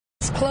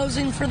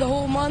closing for the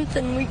whole month,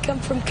 and we come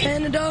from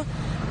Canada.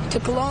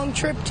 Took a long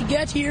trip to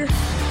get here.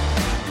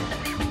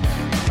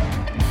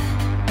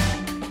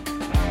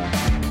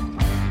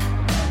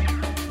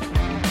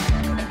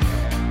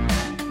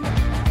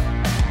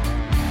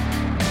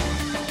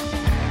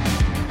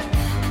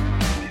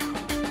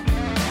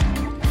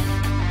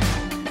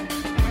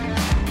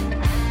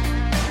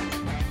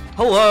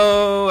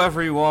 Hello,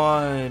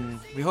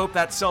 everyone. We hope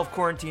that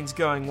self-quarantine's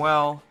going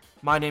well.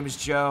 My name is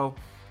Joe.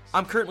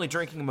 I'm currently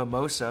drinking a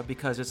mimosa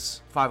because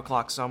it's 5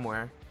 o'clock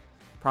somewhere.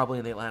 Probably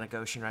in the Atlantic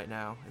Ocean right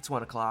now. It's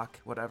 1 o'clock,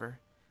 whatever.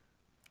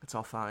 It's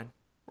all fine.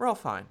 We're all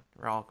fine.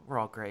 We're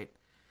all great.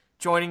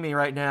 Joining me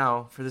right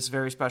now for this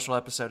very special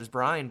episode is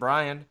Brian.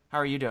 Brian, how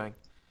are you doing?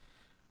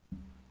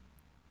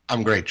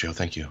 I'm great, Joe.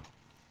 Thank you.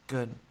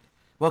 Good.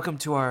 Welcome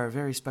to our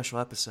very special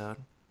episode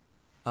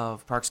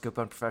of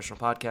Parkscope Unprofessional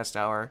Podcast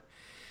Hour.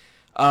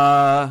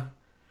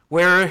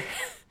 Where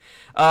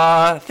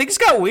things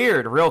got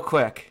weird real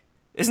quick.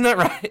 Isn't that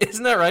right?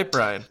 Isn't that right,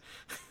 Brian?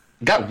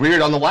 It got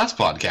weird on the last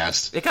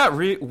podcast. It got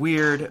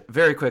weird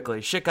very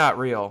quickly. Shit got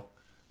real.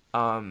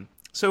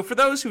 So for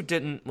those who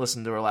didn't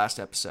listen to our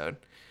last episode,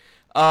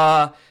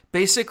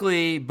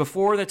 basically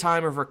before the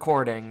time of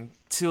recording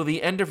till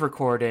the end of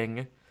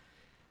recording,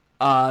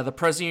 the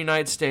President of the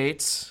United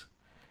States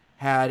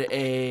had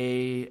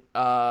a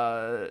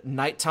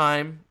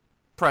nighttime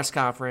press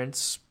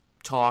conference,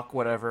 talk,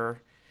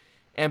 whatever,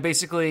 and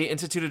basically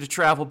instituted a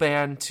travel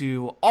ban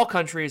to all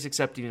countries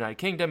except the United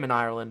Kingdom and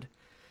Ireland.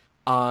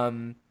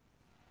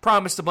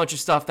 Promised a bunch of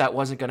stuff that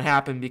wasn't going to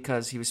happen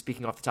because he was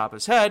speaking off the top of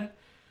his head.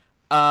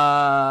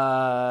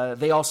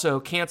 They also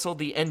canceled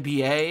the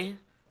NBA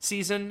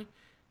season,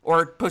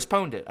 or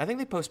postponed it. I think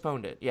they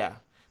postponed it, yeah.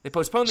 They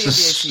postponed the NBA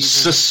season.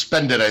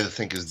 Suspended, I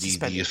think, is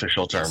the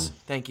official term. Yes,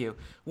 thank you.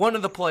 One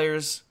of the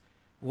players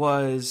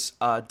was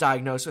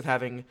diagnosed with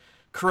having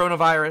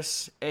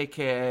coronavirus,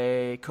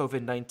 aka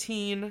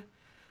COVID-19,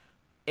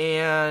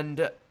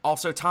 and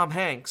also Tom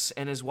Hanks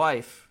and his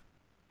wife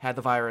had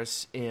the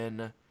virus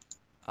in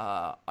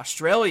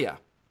Australia,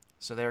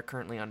 so they're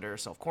currently under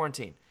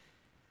self-quarantine.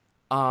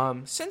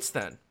 Since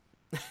then,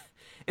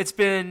 it's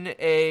been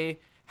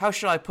how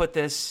should I put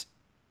this,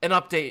 an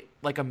update,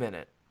 like a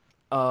minute,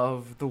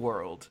 of the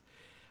world.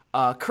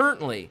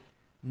 Currently,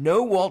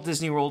 no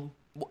Disney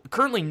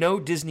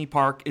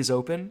park is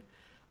open.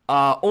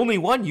 Only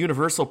one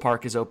Universal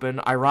Park is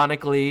open,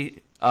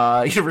 ironically,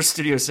 Universal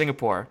Studios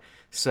Singapore.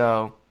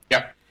 So,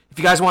 yeah. If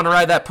you guys want to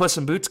ride that Puss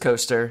in Boots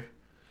coaster,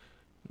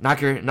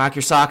 knock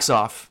your socks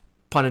off,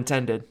 pun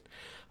intended.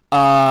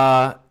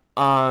 And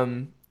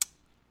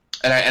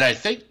I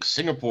think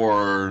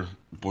Singapore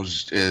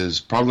is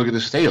probably going to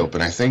stay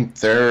open. I think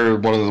they're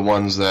one of the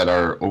ones that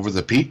are over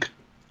the peak.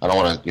 I don't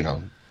want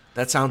to,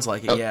 That sounds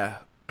like it, yeah.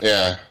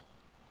 Yeah.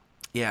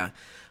 Yeah.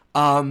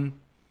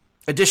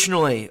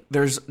 Additionally,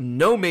 there's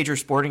no major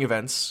sporting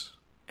events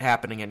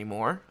happening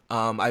anymore.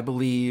 I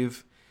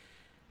believe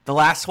the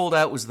last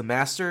holdout was the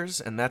Masters,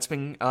 and that's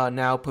been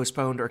now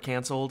postponed or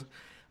canceled.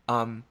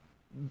 On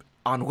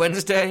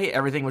Wednesday,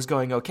 everything was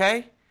going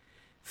okay.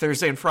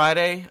 Thursday and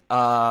Friday,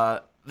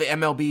 the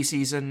MLB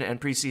season and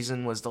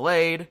preseason was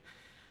delayed.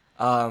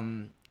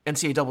 NCAA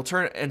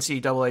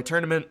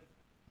tournament,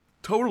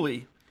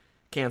 totally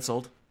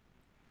canceled.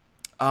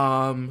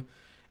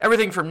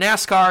 Everything from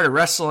NASCAR to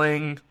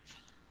wrestling,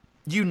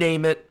 you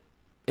name it,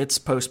 it's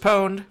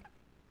postponed.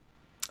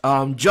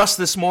 Just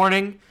this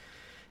morning,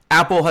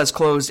 Apple has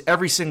closed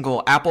every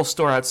single Apple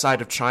store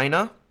outside of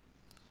China.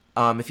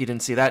 If you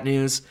didn't see that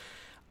news,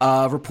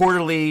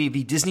 reportedly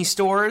the Disney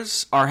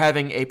stores are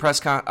having a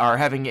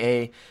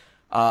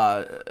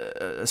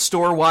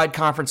store-wide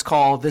conference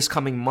call this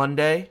coming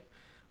Monday,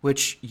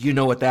 which you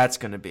know what that's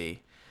going to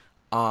be.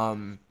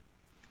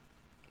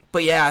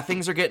 But yeah,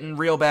 things are getting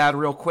real bad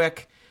real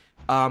quick.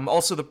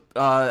 Also,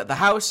 the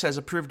House has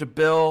approved a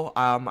bill.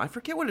 I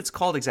forget what it's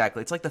called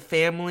exactly. It's like the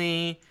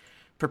Family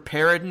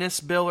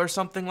Preparedness Bill or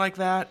something like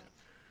that.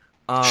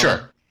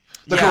 Sure.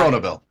 The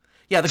Corona Bill.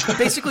 Yeah,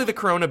 basically the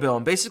Corona Bill.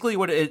 And basically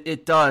what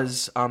it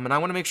does, and I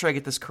want to make sure I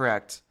get this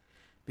correct,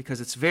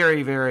 because it's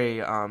very,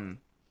 very...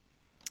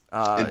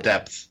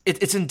 in-depth.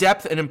 It's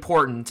in-depth and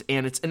important,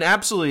 and it's an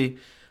absolutely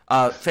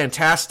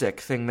fantastic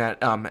thing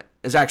that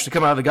has actually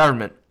come out of the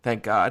government,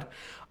 thank God.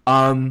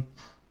 I'm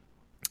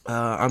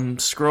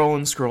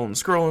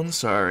scrolling.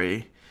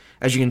 Sorry.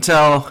 As you can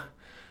tell,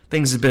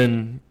 things have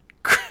been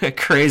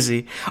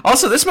crazy.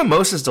 Also, this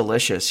mimosa is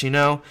delicious.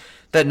 That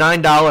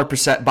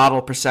 $9 bottle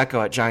of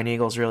Prosecco at Giant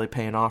Eagle is really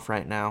paying off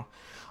right now.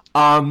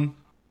 I'm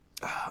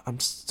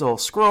still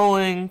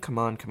scrolling. Come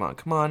on.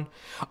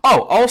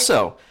 Oh,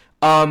 also,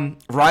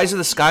 Rise of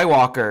the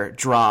Skywalker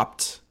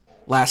dropped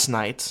last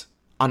night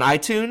on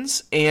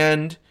iTunes,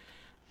 and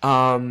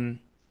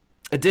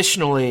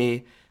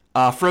additionally,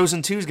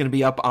 Frozen 2 is going to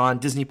be up on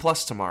Disney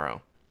Plus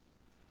tomorrow.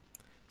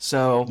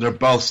 So they're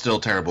both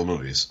still terrible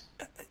movies.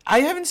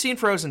 I haven't seen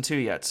Frozen 2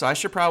 yet, so I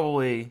should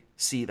probably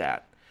see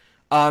that.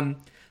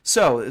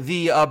 So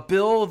the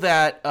bill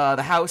that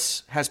the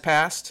House has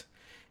passed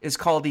is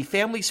called the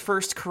Families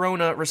First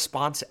Corona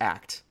Response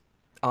Act.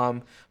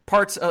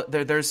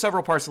 There's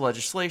several parts of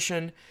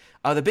legislation.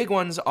 The big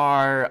ones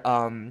are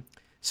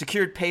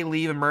secured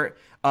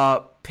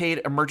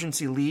paid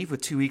emergency leave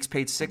with 2 weeks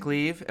paid sick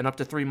leave and up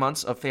to 3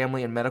 months of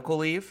family and medical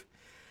leave.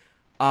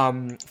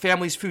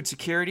 Families' food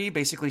security,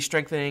 basically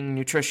strengthening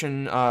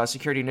nutrition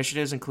security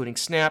initiatives, including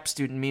SNAP,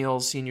 student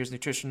meals, seniors'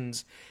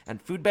 nutritions,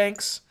 and food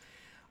banks.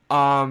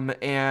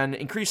 And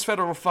increased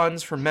federal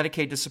funds for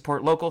Medicaid to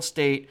support local,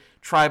 state,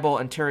 tribal,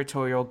 and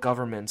territorial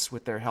governments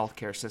with their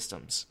healthcare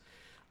systems.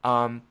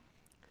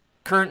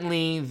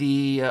 Currently,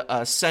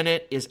 the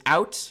Senate is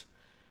out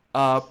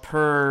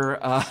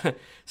per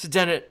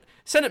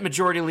Senate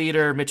Majority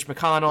Leader Mitch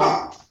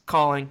McConnell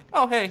calling,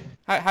 "Oh, hey,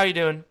 how you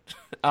doing?"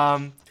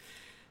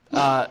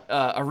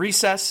 A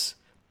recess,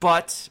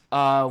 but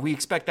we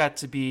expect that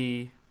to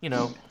be,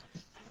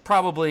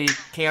 probably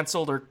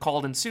canceled or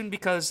called in soon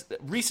because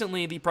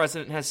recently the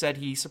president has said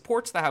he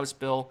supports the House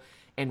bill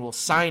and will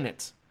sign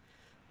it.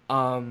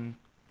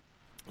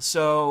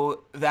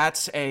 So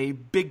that's a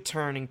big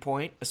turning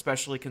point,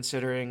 especially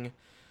considering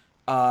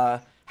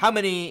how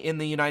many in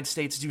the United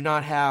States do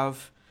not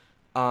have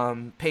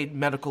paid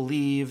medical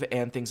leave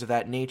and things of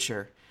that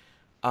nature.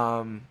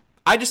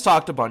 I just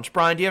talked a bunch.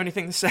 Brian, do you have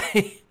anything to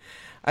say?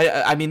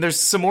 I mean, there's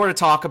some more to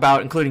talk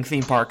about, including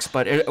theme parks,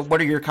 but what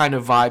are your kind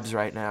of vibes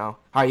right now?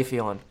 How are you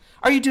feeling?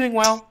 Are you doing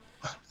well?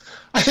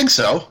 I think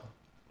so.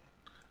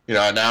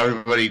 Now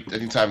everybody,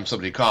 anytime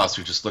somebody coughs,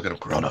 we just look at them,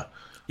 Corona.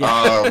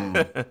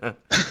 Yeah.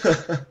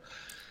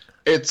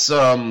 It's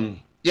a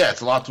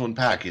lot to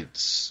unpack.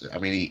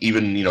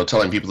 Even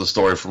telling people the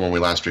story from when we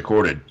last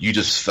recorded, you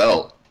just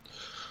felt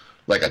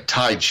like a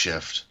tide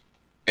shift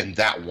in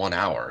that 1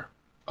 hour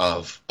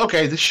of,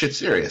 okay, this shit's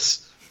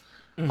serious.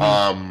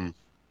 Mm-hmm.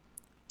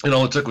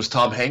 All it took was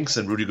Tom Hanks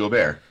and Rudy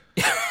Gobert.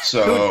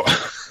 So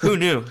who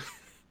knew?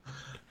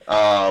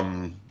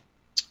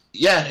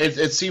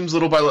 It seems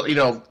little by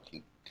little.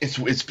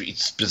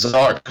 It's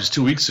bizarre because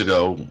 2 weeks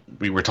ago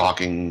we were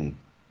talking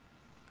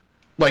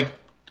like,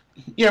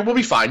 yeah, we'll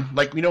be fine.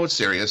 Like, we know it's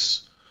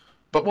serious,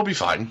 but we'll be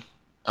fine.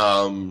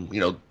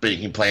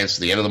 Making plans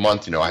to the end of the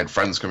month. I had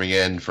friends coming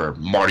in for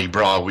Mardi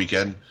Gras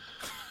weekend.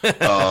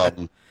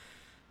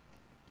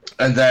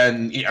 And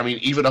then,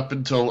 even up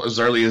until as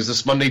early as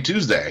this Monday,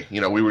 Tuesday,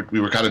 we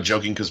were kind of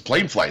joking because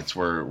plane flights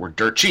were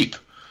dirt cheap.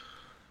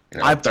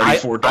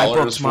 $34,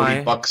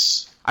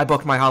 $40. I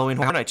booked my Halloween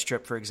Horror Nights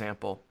trip, for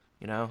example.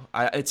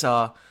 It's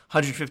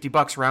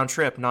 $150 round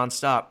trip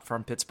nonstop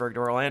from Pittsburgh to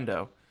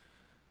Orlando.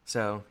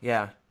 So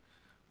yeah.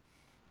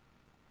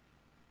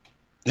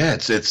 Yeah,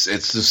 it's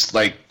just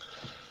like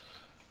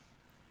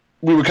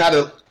we were kind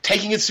of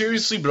taking it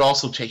seriously, but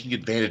also taking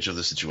advantage of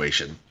the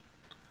situation.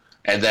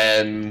 And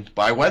then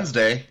by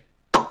Wednesday,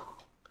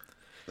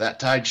 that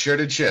tide sure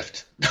did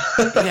shift.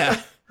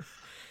 Yeah.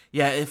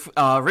 If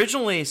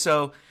originally,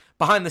 so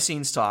behind the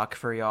scenes talk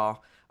for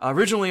y'all.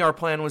 Originally, our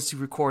plan was to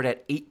record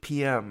at 8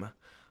 p.m.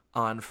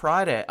 on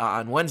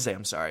Wednesday.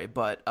 I'm sorry,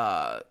 but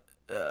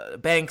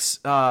Banks,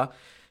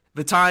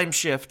 the time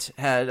shift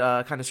had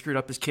kind of screwed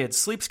up his kid's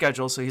sleep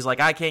schedule. So he's like,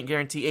 I can't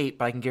guarantee 8,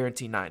 but I can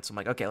guarantee 9. So I'm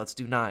like, okay, let's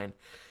do 9.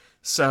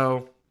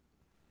 So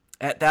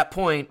at that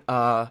point,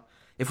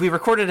 if we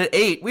recorded at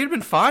 8, we'd have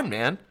been fine,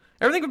 man.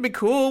 Everything would have been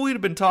cool. We'd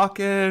have been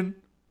talking.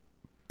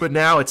 But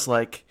now it's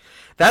like,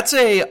 that's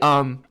a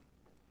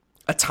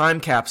time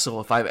capsule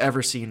if I've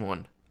ever seen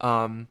one.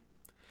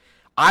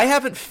 I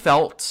haven't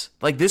felt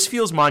like this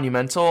feels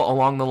monumental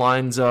along the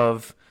lines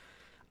of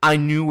I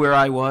knew where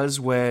I was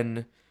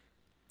when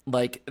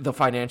like the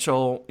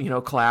financial,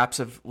 collapse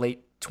of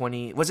late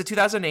 20, was it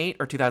 2008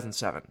 or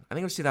 2007? I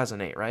think it was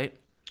 2008, right?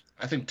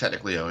 I think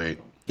technically 08.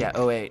 Yeah,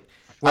 08.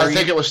 I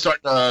think it was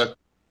starting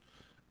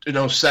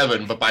in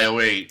 07, but by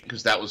 08,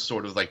 because that was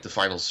sort of like the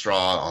final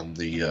straw on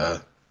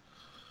the,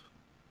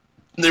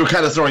 they were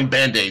kind of throwing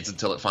Band-Aids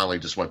until it finally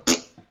just went.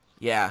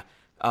 Yeah.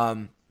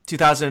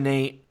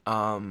 2008,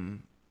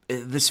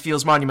 this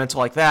feels monumental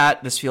like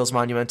that. This feels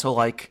monumental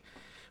like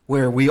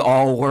where we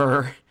all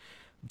were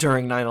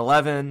during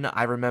 9/11.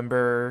 I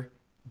remember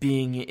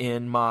being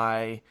in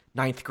my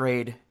 9th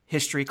grade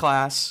history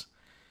class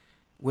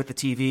with the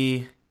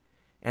TV,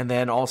 and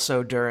then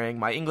also during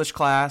my English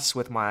class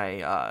with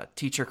my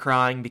teacher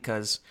crying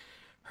because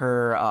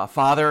her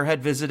father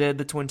had visited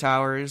the Twin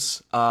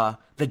Towers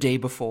the day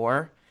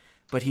before,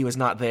 but he was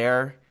not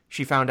there.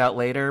 She found out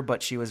later,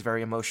 but she was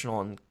very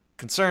emotional and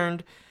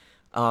concerned.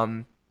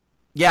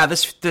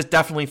 This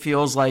definitely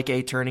feels like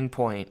a turning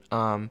point.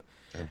 And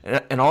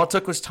all it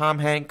took was Tom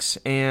Hanks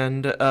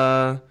and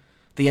the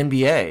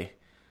NBA.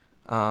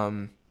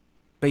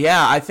 But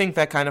yeah, I think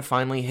that kind of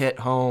finally hit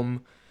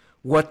home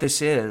what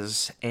this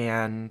is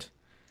and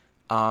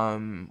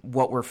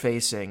what we're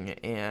facing.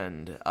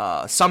 And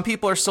some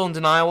people are still in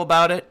denial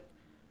about it.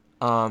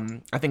 I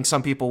think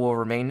some people will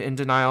remain in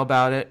denial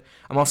about it.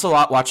 I'm also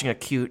watching a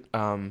cute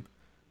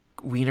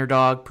wiener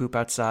dog poop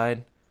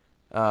outside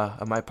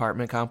of my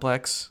apartment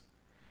complex.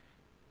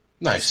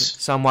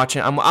 Nice. So I'm watching.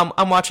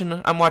 I'm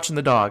watching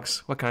the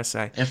dogs. What can I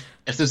say?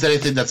 If there's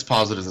anything that's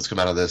positive that's come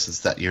out of this, it's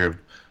that you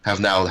have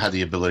now had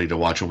the ability to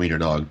watch a wiener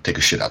dog take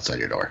a shit outside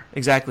your door.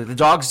 Exactly. The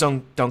dogs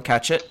don't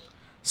catch it.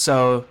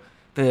 So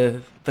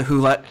the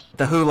who let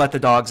the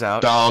dogs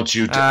out. Don't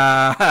you?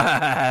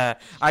 I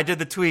did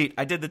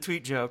the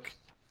tweet joke.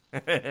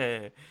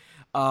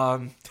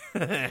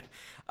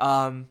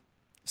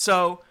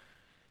 So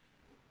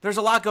there's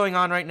a lot going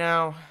on right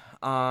now.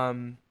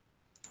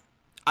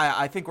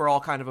 I think we're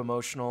all kind of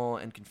emotional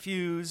and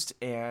confused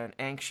and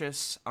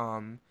anxious.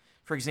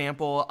 For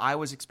example, I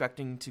was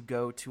expecting to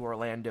go to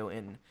Orlando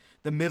in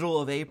the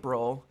middle of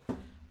April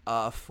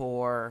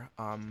for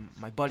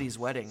my buddy's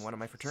wedding, one of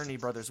my fraternity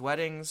brothers'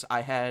 weddings.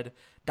 I had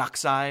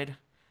Dockside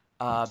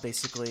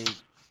basically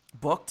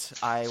booked.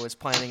 I was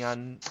planning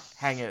on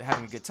having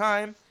a good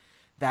time.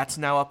 That's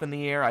now up in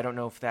the air. I don't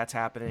know if that's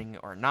happening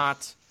or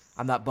not.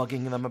 I'm not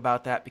bugging them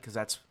about that because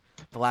that's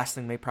the last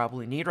thing they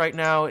probably need right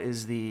now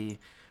is the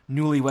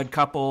newlywed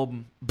couple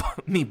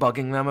me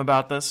bugging them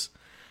about this.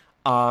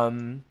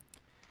 Yeah,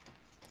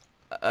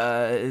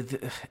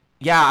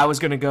 I was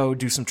going to go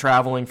do some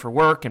traveling for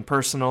work and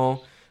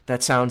personal.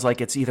 That sounds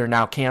like it's either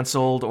now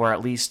canceled or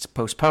at least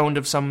postponed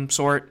of some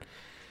sort.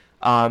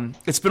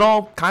 It's been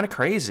all kind of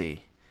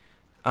crazy.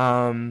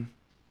 Yeah.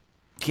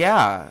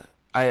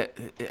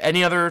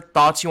 Any other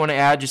thoughts you want to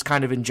add just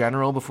kind of in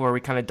general before we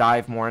kind of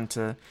dive more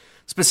into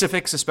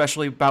specifics,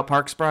 especially about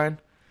parks, Brian?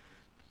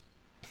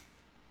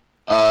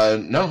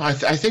 No, I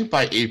think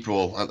by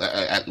April,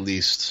 at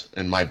least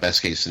in my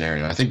best case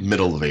scenario, I think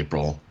middle of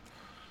April.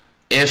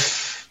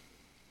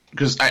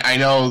 Because I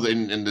know,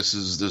 and this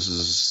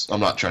is, I'm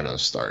not trying to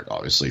start,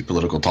 obviously,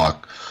 political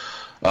talk.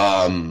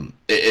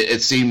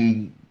 It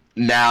seemed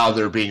now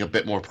they're being a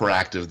bit more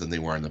proactive than they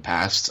were in the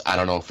past. I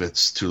don't know if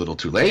it's too little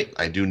too late.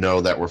 I do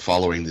know that we're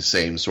following the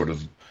same sort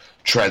of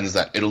trends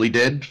that Italy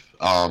did.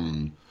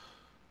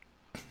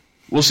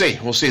 We'll see.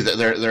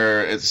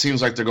 They're it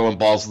seems like they're going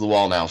balls to the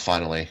wall now,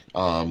 finally.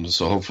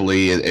 So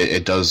hopefully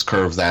it does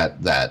curve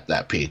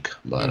that peak.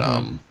 But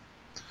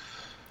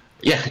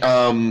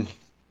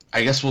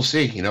I guess we'll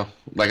see. You know,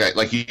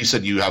 like you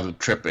said, you have a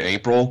trip in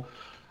April.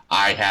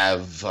 I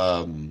have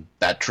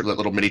that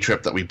little mini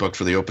trip that we booked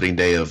for the opening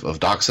day of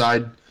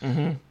Dockside.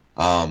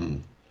 Mm-hmm.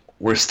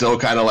 We're still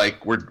kind of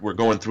like we're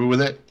going through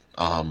with it,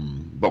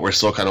 but we're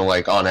still kind of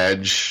like on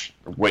edge,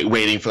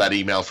 waiting for that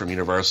email from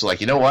Universal.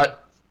 Like, you know what?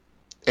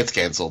 It's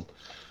canceled.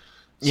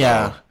 So.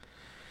 Yeah.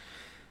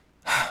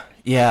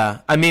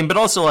 Yeah. I mean, but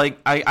also like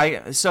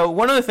so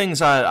one of the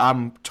things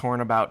I'm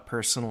torn about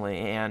personally,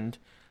 and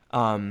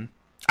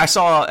I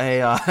saw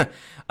an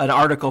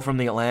article from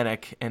The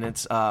Atlantic, and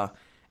it's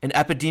an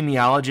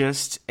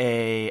epidemiologist,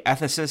 a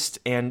ethicist,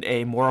 and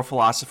a moral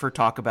philosopher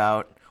talk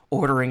about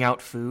ordering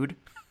out food.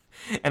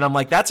 And I'm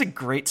like, that's a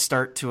great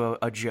start to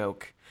a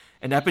joke.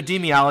 An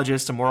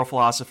epidemiologist, a moral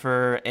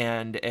philosopher,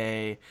 and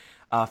an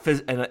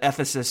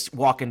ethicist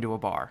walk into a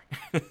bar.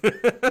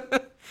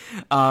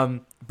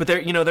 But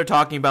they're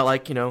talking about,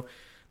 like,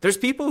 there's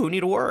people who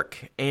need to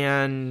work,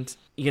 and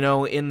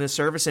in the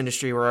service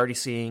industry, we're already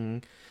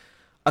seeing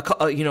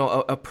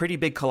a pretty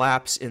big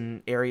collapse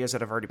in areas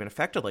that have already been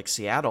affected, like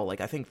Seattle.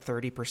 Like, I think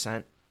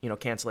 30%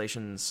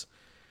 cancellations,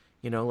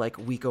 like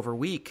week over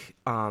week,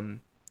 for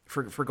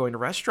going to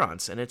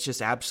restaurants, and it's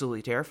just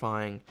absolutely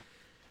terrifying.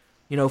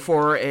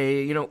 For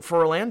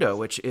Orlando,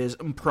 which is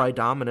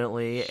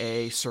predominantly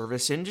a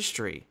service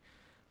industry.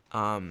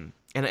 And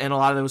a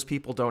lot of those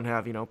people don't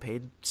have,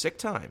 paid sick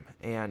time,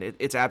 and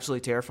it's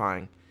absolutely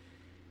terrifying.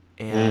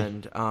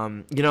 And,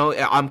 I'm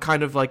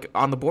kind of like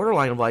on the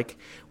borderline of like,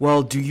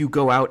 well, do you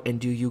go out and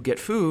do you get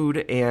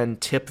food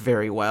and tip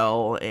very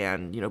well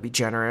and, be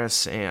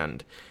generous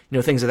and,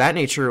 things of that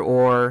nature,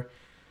 or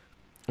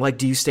like,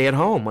 do you stay at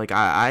home? Like,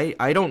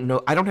 I don't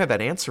know. I don't have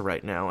that answer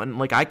right now. And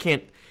like, I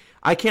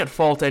can't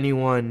fault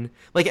anyone.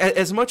 Like,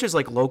 as much as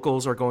like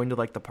locals are going to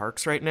like the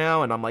parks right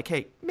now, and I'm like,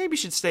 hey, maybe you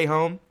should stay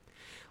home.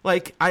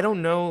 Like, I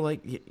don't know,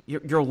 like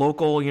your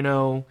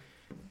local,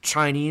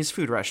 Chinese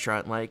food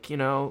restaurant, like,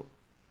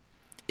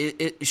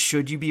 it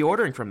should you be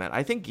ordering from that?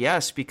 I think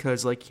yes,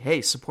 because like,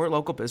 hey, support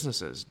local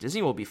businesses.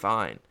 Disney will be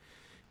fine,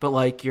 but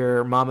like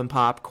your mom and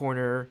pop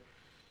corner,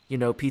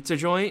 pizza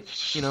joint,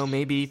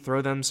 maybe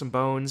throw them some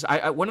bones.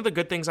 I one of the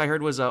good things I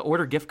heard was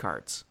order gift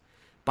cards.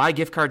 Buy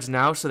gift cards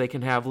now so they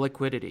can have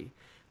liquidity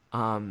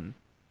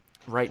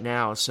right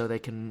now so they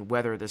can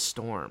weather this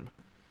storm.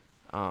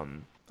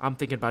 I'm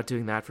thinking about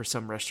doing that for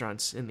some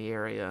restaurants in the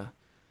area.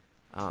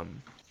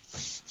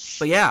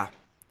 But yeah,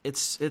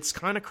 it's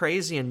kind of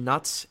crazy and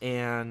nuts,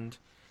 and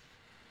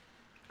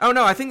I don't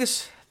know. I think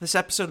this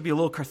episode will be a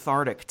little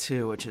cathartic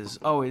too, which is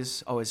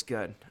always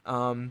good.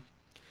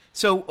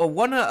 So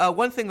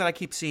one thing that I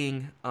keep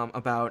seeing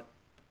about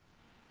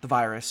the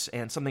virus,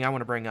 and something I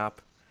want to bring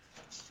up,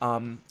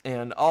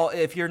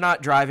 if you're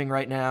not driving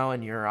right now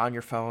and you're on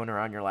your phone or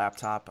on your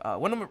laptop,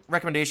 one of the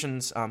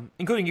recommendations,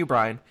 including you,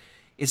 Brian,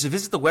 is to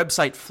visit the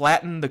website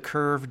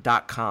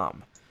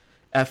flattenthecurve.com.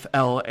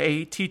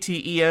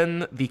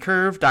 FLATTEN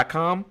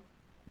thecurve.com.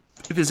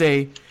 It is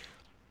a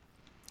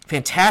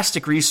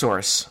fantastic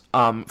resource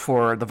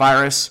for the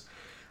virus.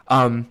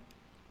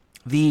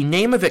 The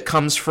name of it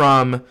comes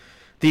from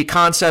the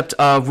concept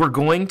of we're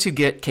going to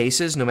get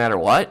cases no matter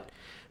what.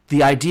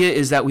 The idea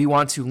is that we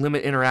want to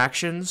limit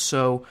interactions,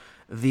 so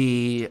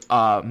the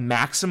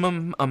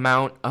maximum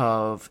amount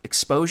of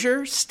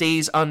exposure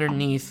stays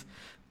underneath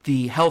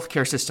the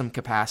healthcare system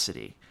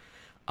capacity.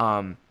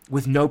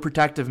 With no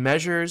protective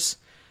measures,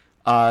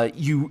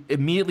 you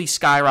immediately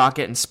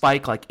skyrocket and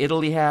spike like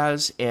Italy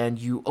has, and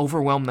you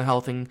overwhelm the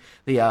health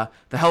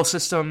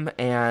system,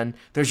 and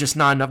there's just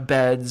not enough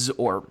beds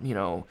or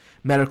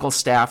medical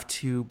staff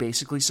to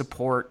basically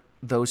support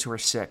those who are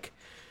sick.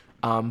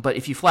 But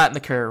if you flatten the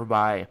curve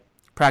by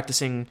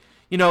practicing,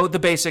 the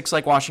basics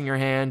like washing your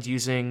hands,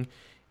 using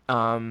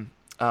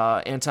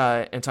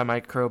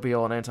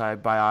antimicrobial and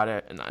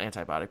not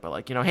antibiotic,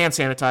 but hand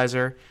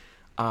sanitizer,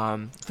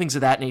 things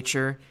of that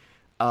nature,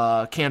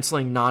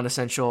 canceling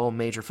non-essential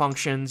major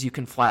functions, you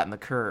can flatten the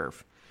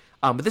curve.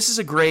 But this is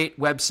a great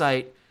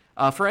website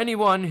for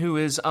anyone who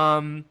is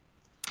who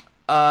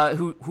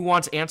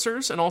wants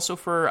answers, and also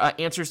for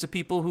answers to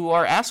people who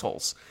are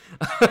assholes.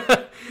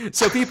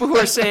 So people who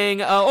are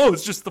saying, "Oh,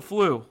 it's just the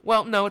flu."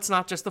 Well, no, it's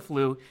not just the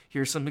flu.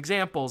 Here's some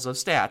examples of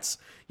stats.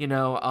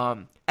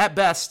 At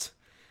best,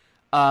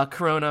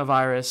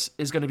 coronavirus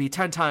is going to be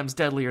 10 times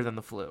deadlier than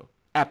the flu.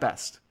 At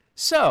best.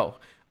 So,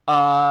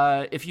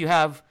 if you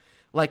have,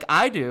 like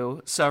I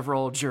do,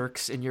 several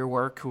jerks in your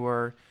work who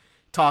are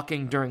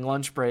talking during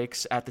lunch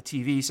breaks at the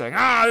TV saying,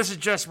 this is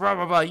just blah,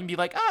 blah, blah, you can be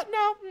like,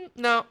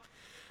 no.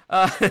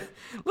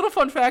 Little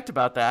fun fact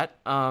about that.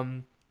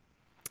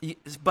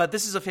 But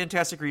this is a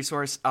fantastic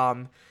resource.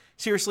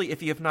 Seriously,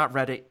 if you have not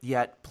read it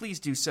yet, please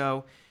do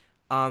so.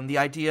 The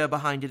idea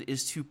behind it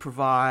is to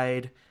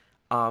provide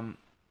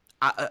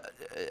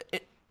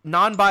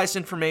non-biased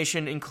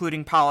information,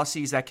 including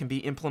policies that can be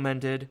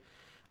implemented,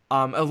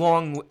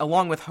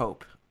 along with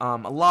hope. A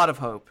lot of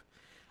hope.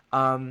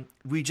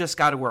 We just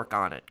got to work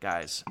on it,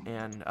 guys,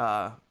 and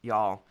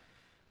y'all.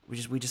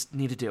 We just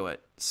need to do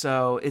it.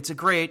 So it's a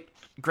great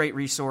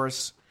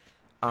resource.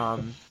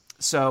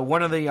 So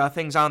one of the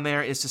things on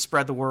there is to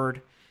spread the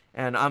word,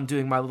 and I'm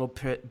doing my little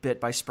bit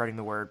by spreading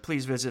the word.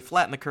 Please visit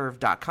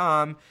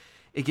flattenthecurve.com.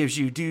 It gives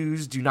you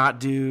do's, do not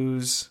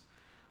do's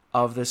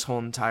of this whole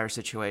entire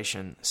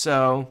situation.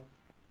 So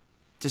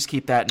just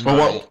keep that in mind.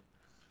 Well,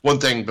 one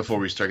thing before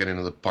we start getting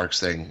into the parks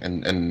thing,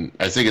 and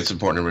I think it's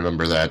important to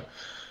remember that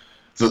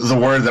the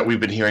word that we've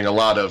been hearing a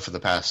lot of for the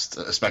past,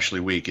 especially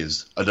week,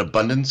 is an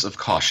abundance of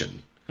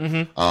caution.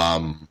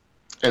 Mm-hmm.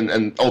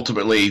 And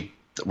ultimately,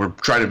 we're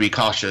trying to be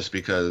cautious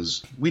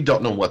because we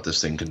don't know what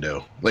this thing can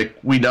do. Like,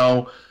 we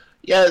know,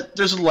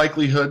 there's a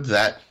likelihood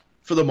that,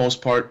 for the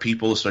most part,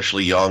 people,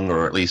 especially young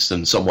or at least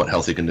in somewhat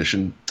healthy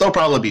condition, they'll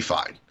probably be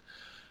fine.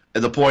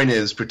 And the point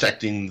is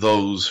protecting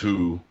those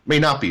who may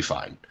not be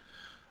fine.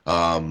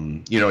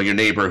 Your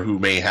neighbor who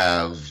may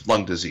have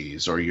lung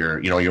disease, or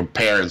your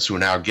parents who are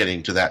now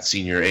getting to that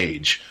senior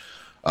age.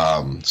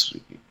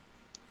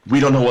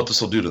 We don't know what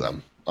this will do to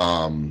them.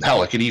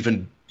 Hell, it could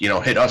even,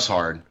 hit us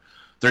hard.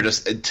 They're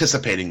just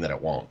anticipating that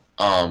it won't.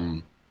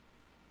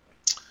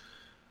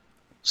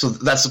 So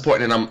that's the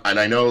point. And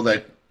I know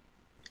that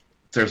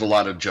there's a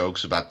lot of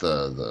jokes about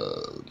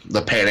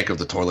the panic of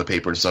the toilet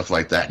paper and stuff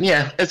like that. And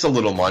yeah, it's a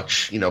little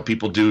much.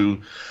 People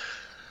do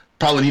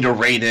probably need to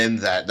rein in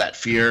that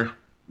fear.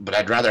 But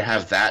I'd rather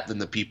have that than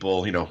the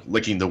people,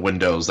 licking the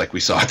windows like we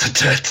saw at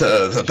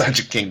the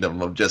Magic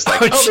Kingdom, of just like,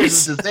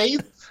 there's a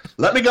disease?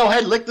 Let me go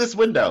ahead and lick this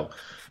window.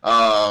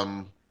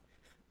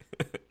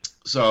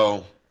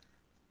 So,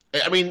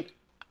 I mean,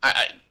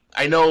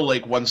 I know,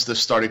 like, once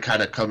this started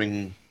kind of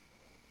coming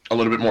a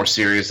little bit more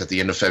serious at the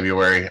end of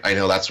February, I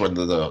know that's when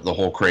the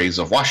whole craze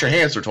of wash your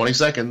hands for 20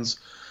 seconds.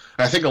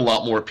 And I think a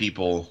lot more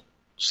people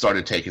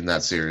started taking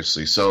that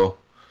seriously. So,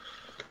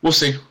 we'll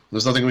see.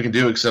 There's nothing we can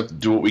do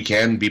except do what we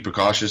can, be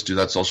precautious, do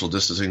that social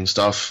distancing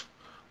stuff,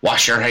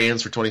 wash your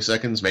hands for 20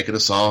 seconds, make it a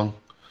song.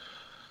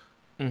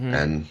 Mm-hmm.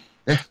 And,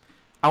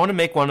 I want to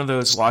make one of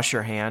those wash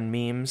your hand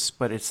memes,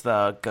 but it's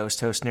the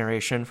ghost host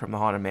narration from the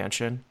Haunted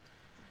Mansion.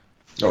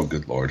 Oh,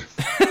 good Lord.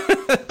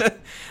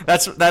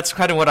 That's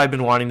kind of what I've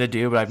been wanting to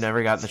do, but I've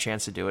never gotten the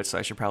chance to do it, so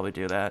I should probably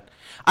do that.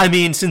 I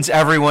mean, since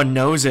everyone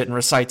knows it and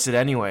recites it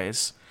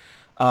anyways.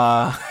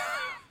 I'm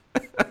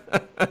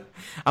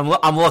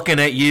looking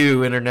at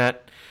you,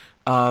 Internet.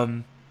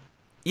 So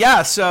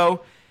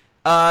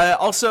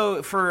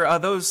also for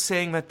those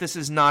saying that this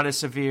is not as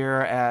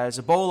severe as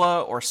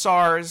Ebola or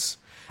SARS,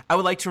 I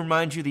would like to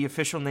remind you the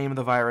official name of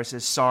the virus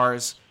is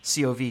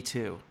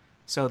SARS-CoV-2.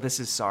 So this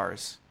is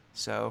SARS.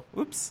 So,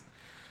 oops.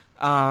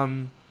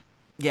 So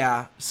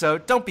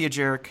don't be a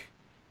jerk.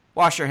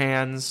 Wash your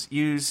hands.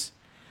 Use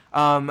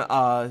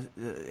hand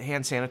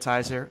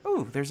sanitizer.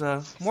 Ooh, there's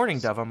a mourning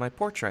dove on my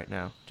porch right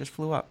now. Just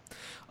flew up.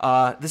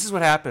 This is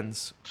what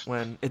happens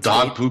when it's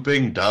dog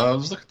pooping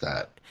doves. Look at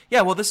that.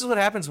 Yeah, well, this is what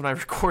happens when I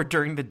record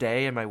during the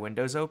day and my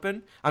window's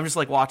open. I'm just,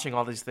 like, watching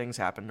all these things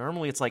happen.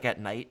 Normally it's, like, at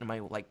night and my,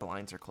 like,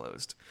 blinds are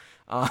closed.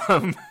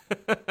 But,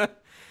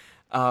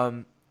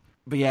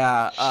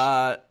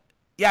 yeah.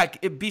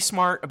 be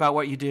smart about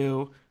what you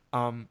do.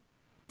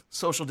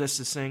 Social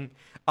distancing.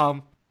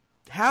 So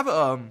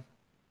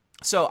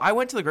I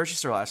went to the grocery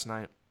store last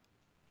night.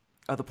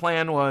 The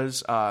plan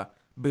was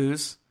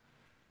booze,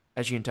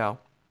 as you can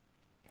tell,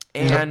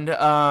 and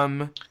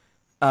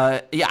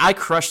I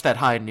crushed that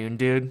high noon,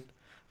 dude.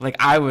 Like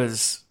I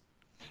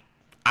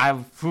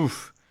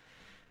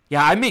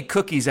made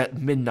cookies at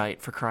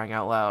midnight, for crying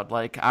out loud.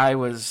 Like I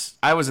was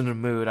in a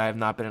mood I have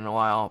not been in a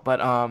while.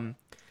 But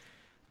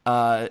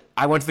I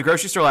went to the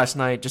grocery store last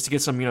night just to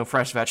get some,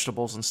 fresh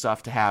vegetables and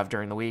stuff to have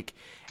during the week.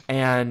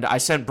 And I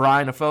sent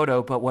Brian a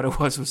photo, but what it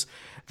was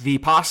the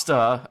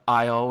pasta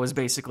aisle was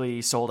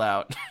basically sold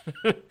out.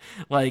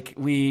 Like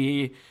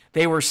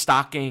they were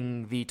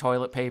stocking the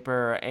toilet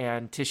paper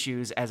and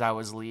tissues as I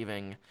was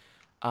leaving.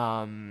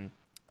 The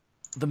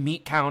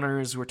meat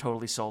counters were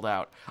totally sold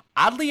out.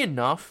 Oddly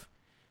enough,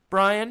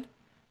 Brian,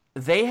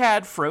 they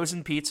had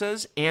frozen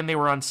pizzas and they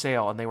were on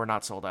sale and they were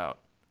not sold out.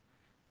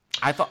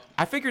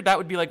 I figured that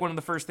would be like one of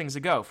the first things to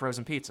go,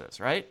 frozen pizzas,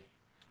 right?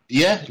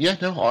 Yeah,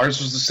 no, ours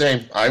was the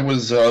same. I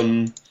was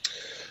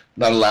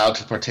not allowed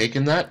to partake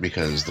in that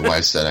because the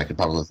wife said I could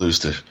probably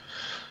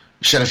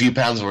shed a few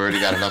pounds. We already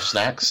got enough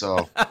snacks,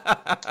 so.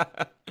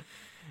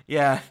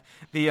 Yeah,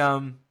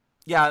 the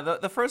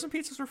frozen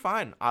pizzas were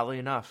fine, oddly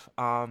enough.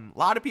 A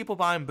lot of people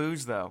buying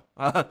booze, though.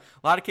 A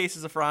lot of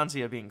cases of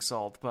Franzia being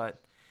sold,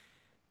 but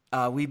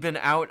we've been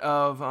out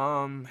of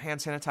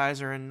hand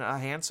sanitizer and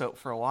hand soap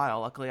for a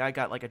while. Luckily, I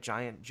got like a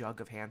giant jug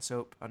of hand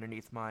soap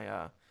underneath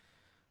my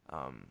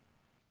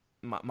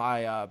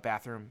my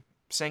bathroom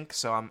sink,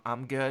 so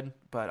I'm good.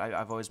 But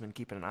I've always been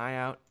keeping an eye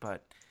out.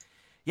 But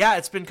yeah,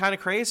 it's been kind of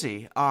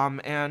crazy.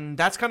 And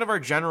that's kind of our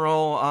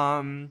general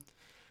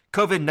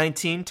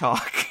COVID-19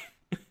 talk.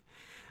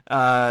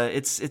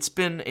 It's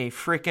been a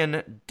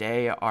freaking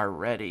day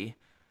already,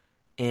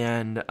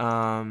 and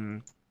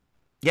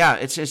yeah,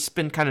 it's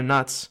been kind of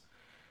nuts.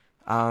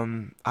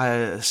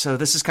 So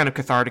this is kind of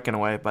cathartic in a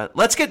way, but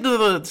let's get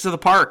to the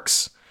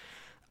parks.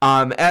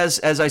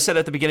 As I said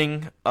at the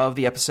beginning of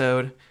the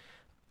episode,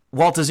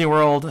 Walt Disney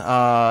World.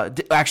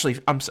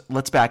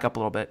 Let's back up a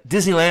little bit.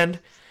 Disneyland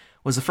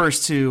was the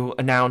first to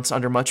announce,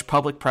 under much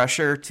public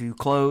pressure, to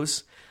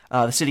close.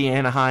 The city of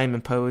Anaheim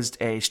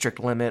imposed a strict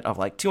limit of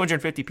like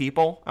 250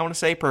 people, I want to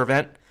say, per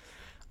event.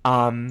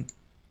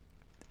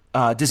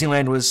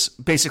 Disneyland was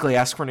basically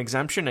asked for an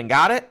exemption and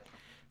got it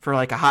for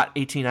like a hot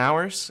 18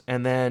 hours.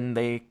 And then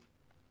they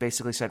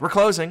basically said, we're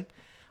closing.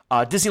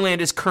 Disneyland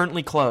is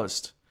currently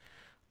closed.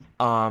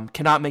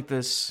 Cannot make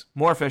this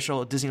more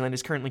official. Disneyland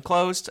is currently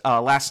closed.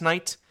 Last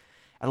night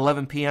at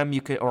 11 p.m.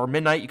 or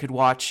midnight, you could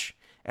watch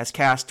as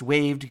cast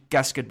waved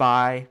guests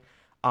goodbye.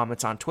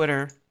 It's on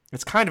Twitter.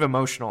 It's kind of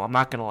emotional. I'm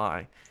not gonna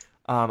lie.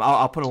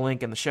 I'll put a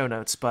link in the show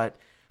notes, but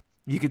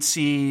you could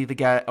see the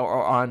guy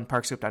or on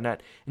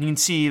parkscope.net, and you can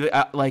see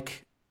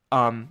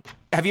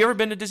have you ever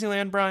been to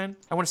Disneyland, Brian?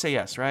 I want to say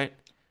yes, right?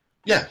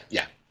 Yeah.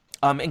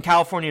 In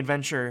California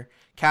Adventure,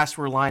 cast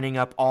were lining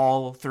up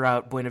all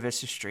throughout Buena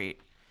Vista Street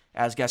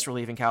as guests were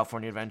leaving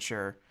California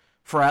Adventure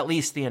for at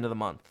least the end of the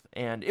month,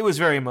 and it was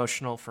very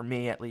emotional for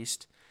me, at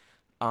least.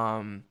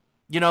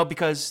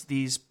 Because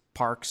these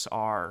parks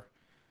are.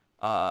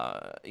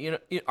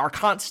 Are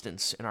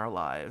constants in our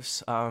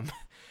lives,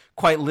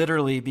 quite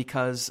literally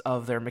because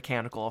of their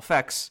mechanical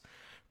effects.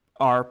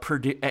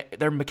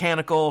 Their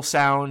mechanical,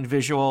 sound,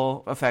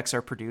 visual effects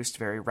are produced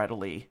very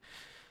readily,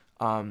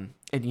 and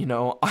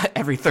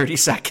every 30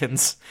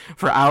 seconds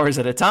for hours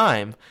at a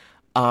time.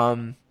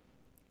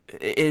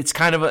 It's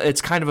kind of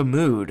a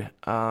mood.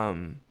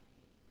 Do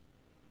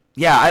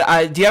you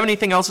have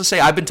anything else to say?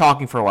 I've been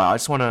talking for a while. I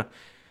just want to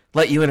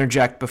let you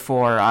interject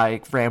before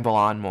I ramble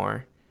on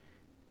more.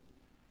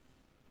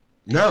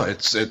 No,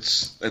 it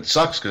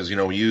sucks because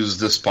we use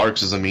this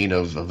parks as a mean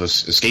of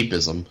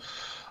escapism,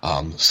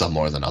 some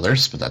more than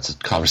others, but that's a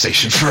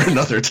conversation for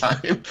another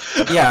time.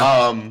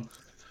 Yeah.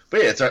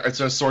 But yeah, it's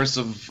a source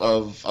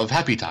of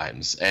happy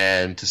times,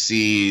 and to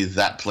see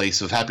that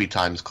place of happy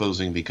times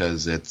closing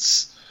because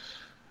it's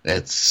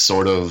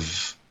sort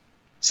of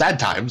sad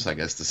times, I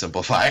guess, to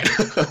simplify it,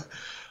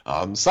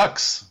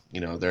 sucks.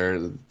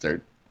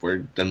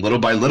 And little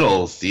by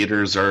little,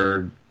 theaters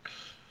are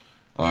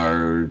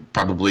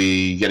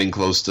probably getting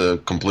close to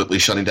completely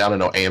shutting down. I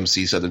know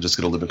AMC said they're just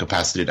going to limit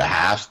capacity to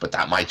half, but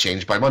that might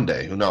change by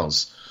Monday. Who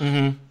knows?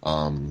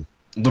 Mm-hmm.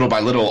 Little by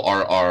little,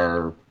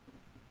 our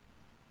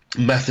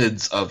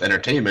methods of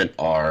entertainment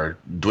are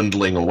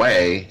dwindling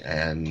away,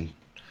 and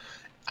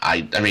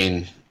I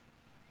mean,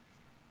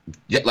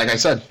 yeah, like I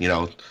said,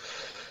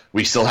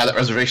 we still had that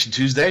reservation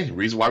Tuesday. The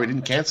reason why we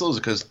didn't cancel is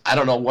because I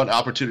don't know what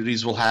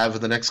opportunities we'll have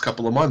in the next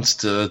couple of months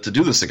to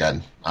do this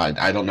again.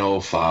 I don't know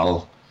if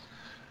I'll.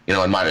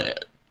 And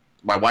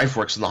my wife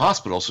works in the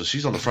hospital, so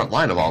she's on the front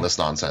line of all this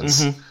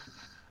nonsense. Mm-hmm.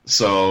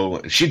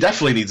 So she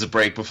definitely needs a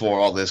break before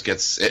all this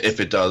gets, if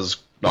it does,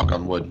 knock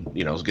on wood,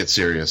 get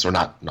serious, or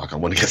not knock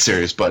on wood to get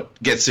serious,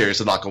 but get serious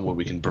and knock on wood,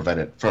 we can prevent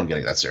it from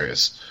getting that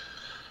serious.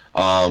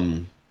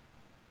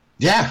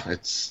 Yeah,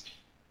 it's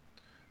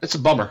a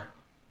bummer.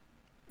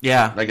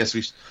 Yeah. I guess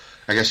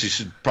I guess you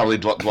should probably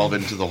delve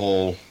into the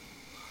whole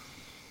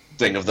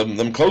thing of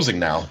them closing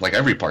now, like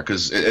every park,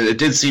 because it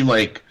did seem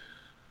like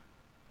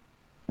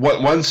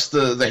once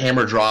the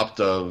hammer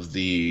dropped of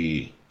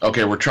the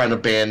okay, we're trying to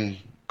ban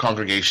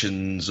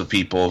congregations of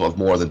people of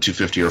more than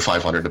 250 or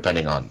 500,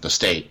 depending on the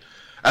state.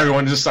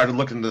 Everyone just started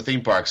looking at the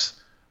theme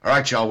parks. All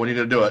right, y'all, we need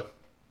to do it,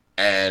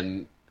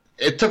 and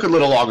it took a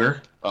little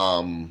longer,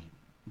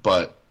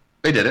 but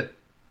they did it.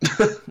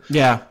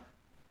 Yeah.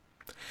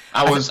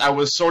 I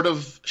was sort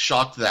of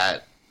shocked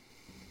that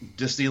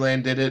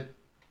Disneyland did it,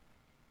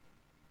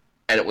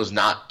 and it was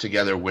not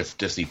together with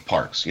Disney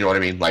parks. You know what I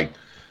mean? Like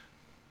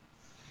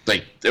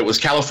it was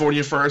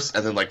California first,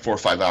 and then like 4 or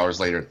 5 hours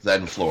later,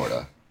 then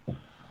Florida.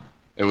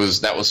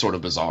 That was sort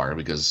of bizarre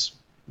because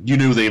you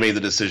knew they made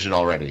the decision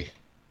already.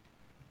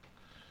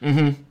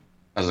 Mm-hmm.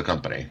 As a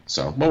company,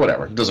 so well,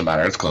 whatever. It doesn't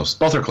matter. It's closed.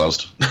 Both are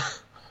closed.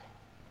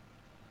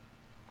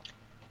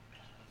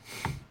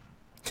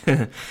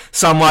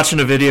 So I'm watching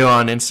a video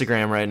on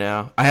Instagram right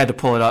now. I had to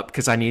pull it up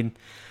because I need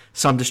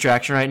some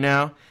distraction right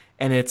now.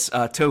 And it's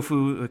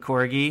Tofu the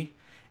corgi,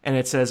 and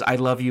it says "I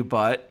love you,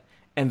 butt."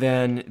 And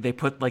then they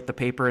put like the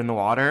paper in the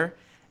water,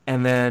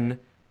 and then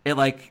it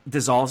like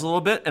dissolves a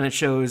little bit, and it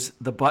shows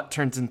the butt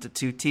turns into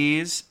 2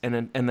 T's,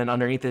 and then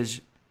underneath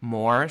is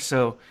more.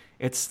 So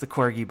it's the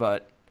corgi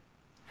butt.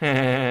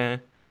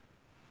 Corgis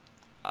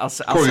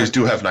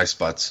do have nice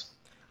butts.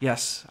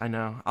 Yes, I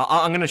know.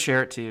 I'm going to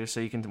share it to you so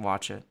you can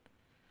watch it.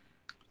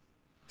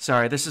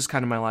 Sorry, this is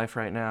kind of my life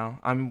right now.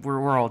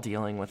 We're all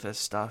dealing with this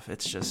stuff.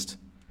 It's just,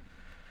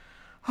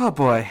 oh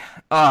boy,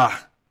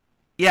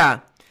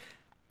 yeah.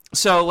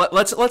 So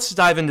let's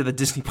dive into the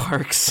Disney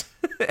parks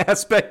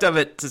aspect of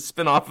it to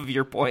spin off of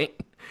your point.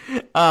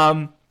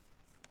 Yeah,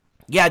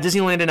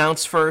 Disneyland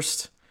announced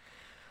first.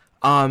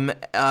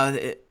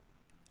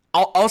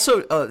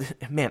 Also,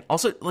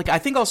 like I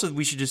think also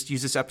we should just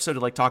use this episode to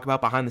like talk about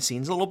behind the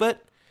scenes a little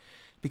bit,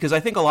 because I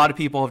think a lot of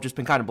people have just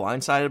been kind of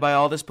blindsided by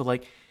all this. But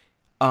like,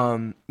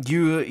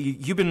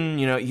 you've been,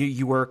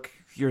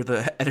 you're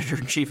the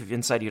editor-in-chief of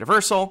Inside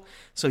Universal,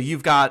 so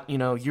you've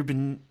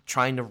been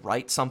trying to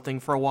write something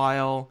for a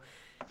while,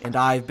 and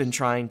I've been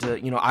trying to,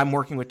 I'm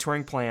working with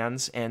touring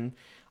plans, and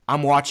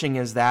I'm watching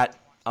as that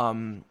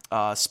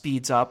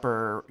speeds up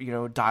or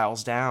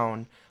dials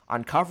down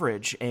on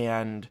coverage.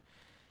 And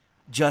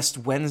just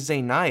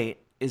Wednesday night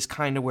is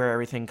kind of where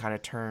everything kind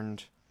of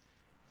turned.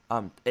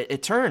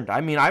 It turned.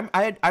 I mean,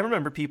 I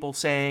remember people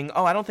saying,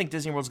 "Oh, I don't think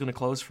Disney World's going to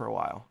close for a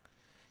while,"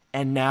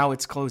 and now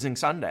it's closing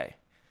Sunday.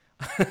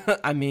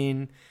 I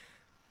mean,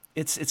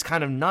 it's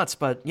kind of nuts.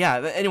 But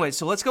yeah. Anyway,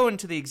 so let's go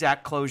into the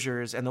exact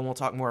closures, and then we'll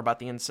talk more about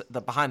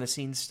the behind the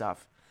scenes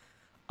stuff.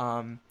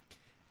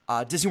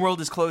 Disney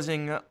World is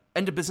closing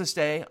end of business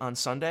day on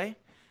Sunday.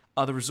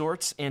 The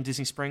resorts and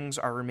Disney Springs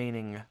are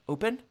remaining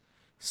open.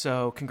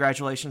 So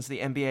congratulations to the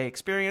NBA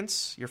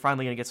experience. You're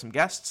finally going to get some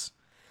guests.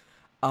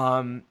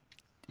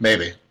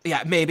 Maybe.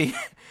 Yeah, maybe.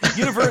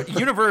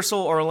 Universal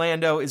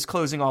Orlando is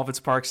closing all of its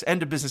parks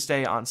end of business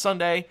day on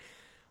Sunday.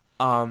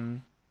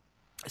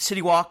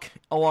 City Walk,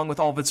 along with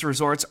all of its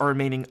resorts, are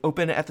remaining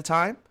open at the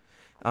time.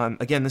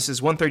 Again, this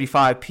is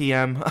 1:35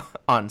 p.m.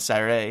 on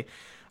Saturday,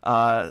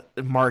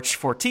 March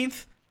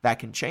 14th. That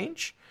can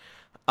change.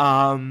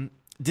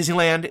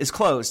 Disneyland is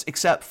closed,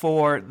 except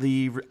for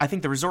I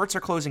think the resorts are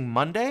closing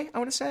Monday, I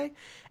want to say,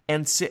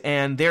 and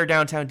their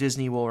Downtown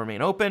Disney will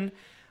remain open.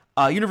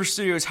 Universal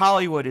Studios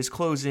Hollywood is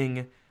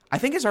closing, I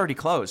think it's already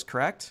closed,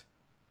 correct?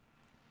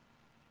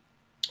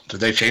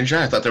 Did they change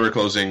that? I thought they were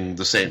closing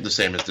the same as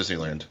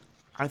Disneyland.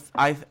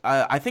 I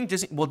think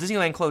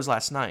Disneyland closed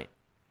last night,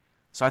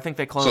 so I think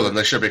they closed. So then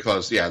they should be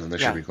closed. Yeah, then they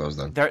should be closed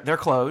then. They're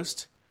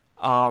closed.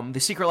 The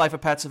Secret Life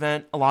of Pets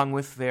event, along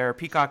with their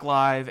Peacock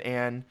Live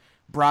and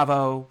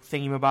Bravo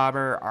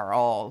Thingamabobber, are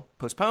all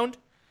postponed.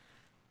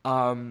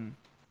 The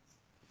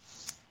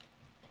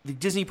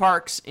Disney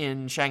parks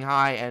in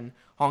Shanghai and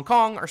Hong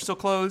Kong are still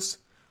closed,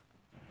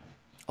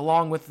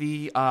 along with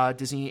the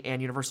Disney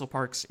and Universal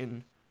parks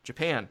in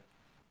Japan.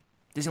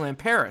 Disneyland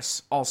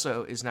Paris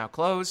also is now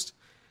closed.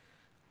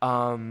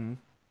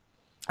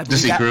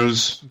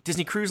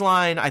 Disney Cruise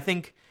Line, I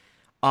think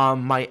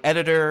my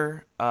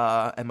editor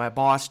and my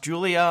boss,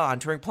 Julia, on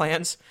Touring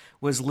Plans,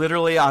 was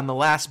literally on the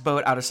last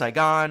boat out of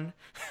Saigon,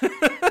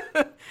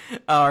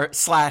 or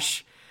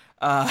slash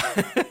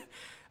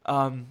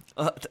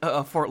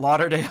Fort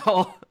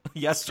Lauderdale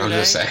yesterday. I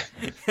was just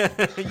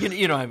saying.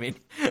 you know what I mean.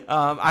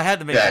 I had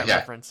to make that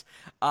reference.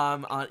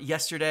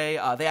 Yesterday,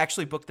 they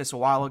actually booked this a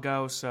while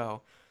ago,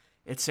 so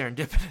it's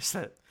serendipitous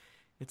that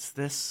it's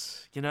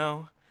this,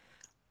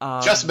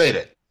 just made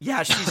it.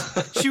 Yeah,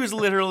 she was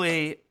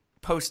literally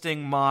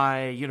posting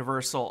my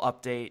Universal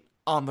update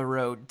on the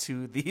road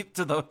to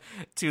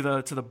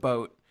the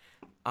boat.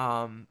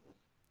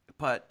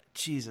 But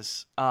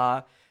Jesus,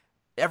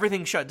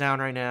 everything's shut down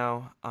right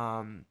now.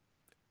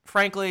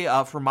 Frankly,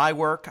 for my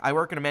work, I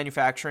work in a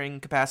manufacturing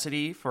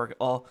capacity for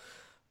a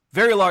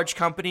very large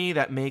company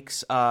that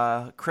makes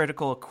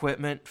critical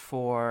equipment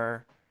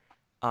for,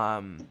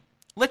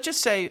 let's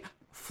just say,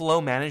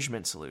 flow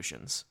management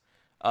solutions.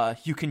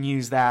 You can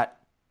use that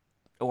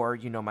or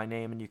you know my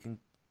name and you can,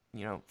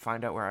 you know,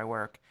 find out where I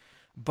work.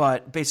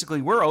 But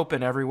basically, we're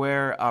open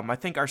everywhere. I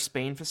think our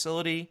Spain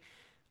facility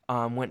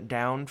went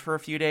down for a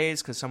few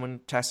days because someone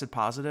tested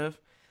positive.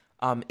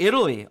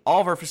 Italy,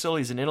 all of our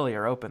facilities in Italy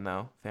are open,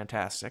 though.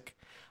 Fantastic.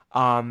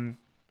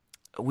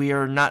 We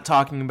are not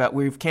talking about,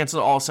 we've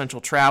canceled all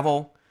essential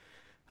travel.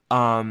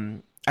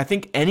 I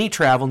think any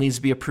travel needs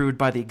to be approved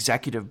by the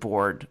executive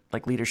board,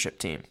 like leadership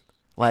team.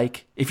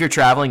 Like, if you're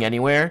traveling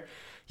anywhere,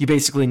 you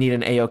basically need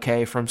an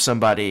A-OK from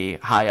somebody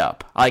high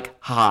up, like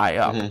high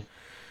up.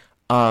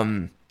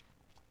 Mm-hmm.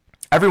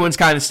 Everyone's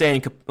kind of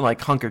staying like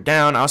hunkered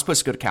down. I was supposed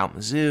to go to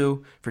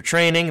Kalamazoo for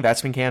training.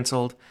 That's been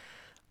canceled.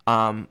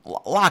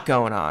 Lot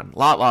going on.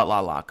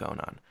 Lot going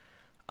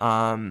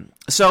on.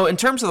 So in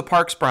terms of the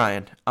parks,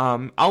 Brian,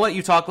 I'll let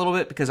you talk a little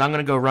bit because I'm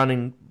going to go run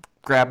and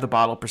grab the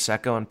bottle of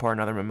Prosecco and pour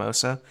another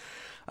mimosa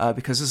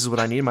because this is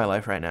what I need in my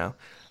life right now.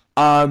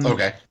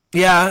 Okay.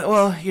 Yeah,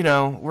 well, you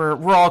know,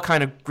 we're all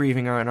kind of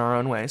grieving in our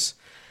own ways.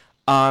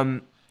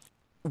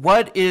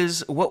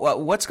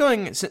 What's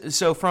going,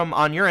 so from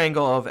on your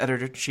angle of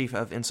editor-in-chief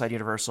of Inside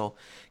Universal,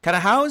 kind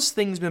of how has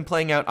things been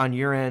playing out on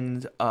your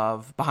end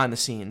of behind the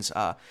scenes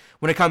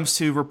when it comes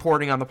to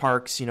reporting on the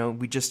parks? You know,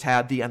 we just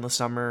had the Endless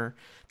Summer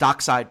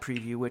Dockside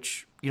preview,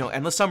 which, you know,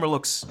 Endless Summer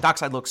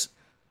Dockside looks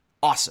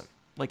awesome.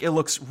 Like, it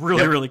looks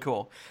really, really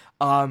cool.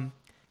 How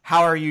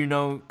are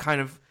you,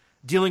 kind of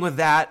dealing with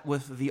that,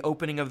 with the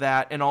opening of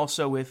that, and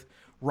also with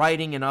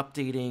writing and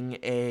updating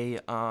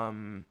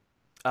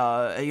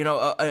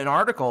an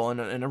article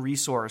and a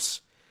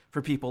resource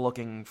for people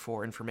looking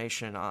for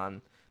information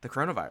on the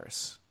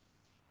coronavirus?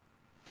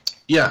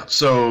 Yeah,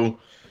 so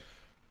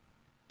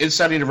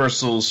Inside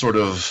Universal's sort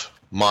of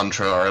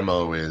mantra, our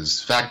MO,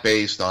 is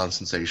fact-based,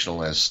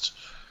 non-sensationalist.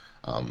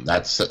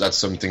 That's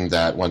something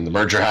that when the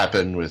merger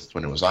happened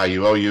when it was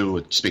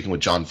IUOU, speaking with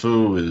John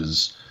Fu,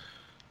 is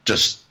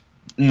just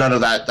none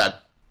of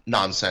that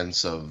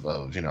nonsense of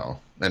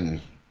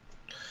and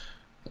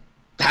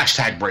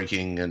hashtag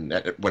breaking,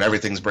 and when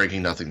everything's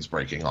breaking, nothing's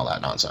breaking, all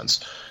that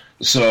nonsense.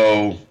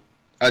 So,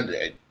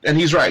 and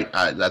he's right.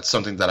 That's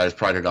something that I've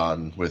prided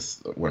on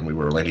with when we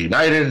were Atlanta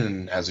United,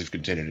 and as we've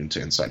continued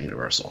into Inside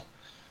Universal.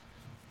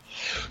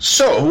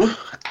 So,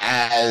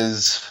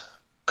 as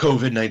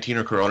COVID-19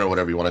 or Corona,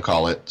 whatever you want to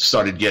call it,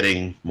 started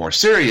getting more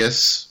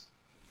serious,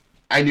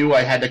 I knew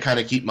I had to kind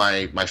of keep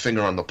my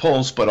finger on the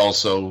pulse, but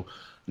also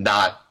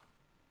not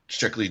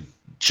strictly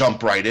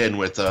jump right in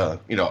with a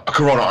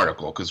Corona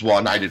article, because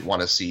one, I didn't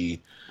want to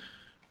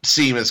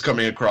seem as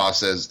coming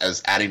across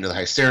as adding to the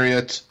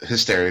hysteria.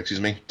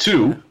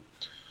 Two,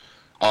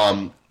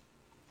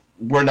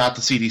 we're not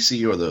the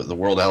CDC or the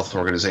World Health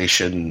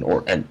Organization,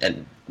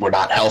 and we're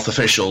not health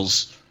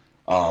officials.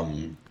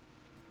 And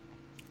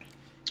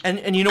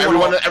you know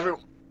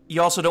what?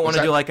 You also don't want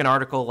to do like an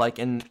article like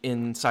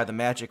Inside the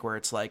Magic where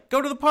it's like,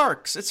 go to the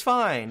parks, it's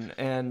fine,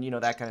 and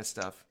that kind of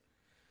stuff.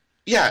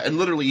 Yeah, and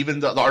literally even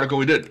the article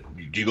we did,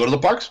 do you go to the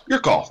parks? Your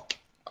call.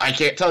 I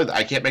can't tell you that.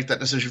 I can't make that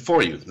decision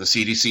for you. The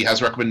CDC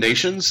has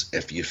recommendations.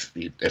 If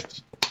the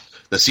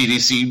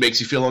CDC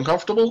makes you feel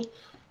uncomfortable,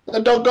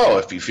 then don't go.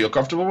 If you feel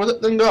comfortable with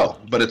it, then go.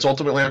 But it's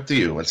ultimately up to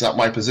you. It's not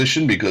my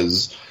position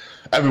because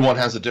everyone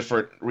has a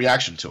different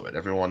reaction to it.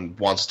 Everyone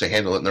wants to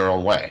handle it in their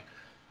own way.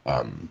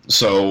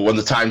 So when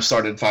the time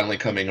started finally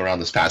coming around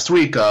this past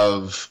week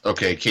of,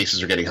 okay,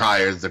 cases are getting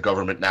higher, the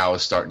government now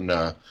is starting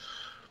to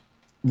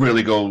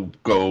really go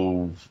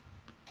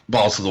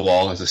balls to the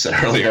wall, as I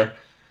said earlier,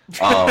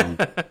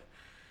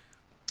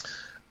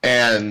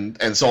 and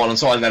so on and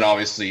so on. And then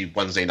obviously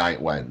Wednesday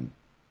night, when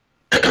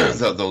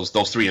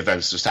those three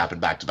events just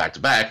happened back to back to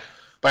back,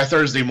 by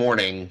Thursday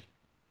morning,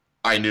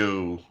 I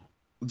knew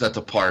that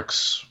the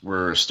parks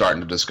were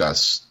starting to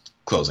discuss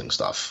closing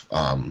stuff.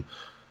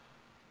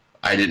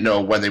 I didn't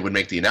know when they would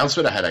make the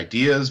announcement. I had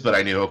ideas, but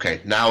I knew,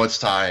 okay, now it's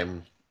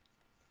time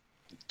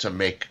to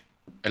make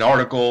an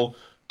article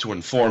to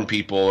inform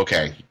people,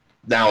 okay,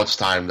 now it's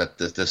time that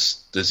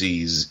this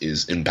disease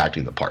is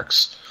impacting the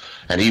parks.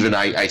 And even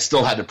I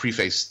still had to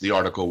preface the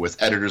article with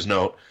editor's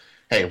note,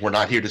 hey, we're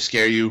not here to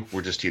scare you,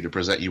 we're just here to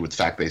present you with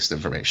fact-based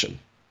information.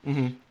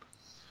 Mm-hmm.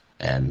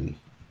 And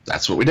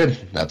that's what we did.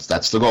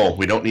 That's the goal.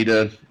 We don't need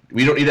to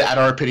add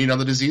our opinion on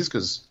the disease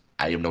because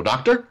I am no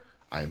doctor.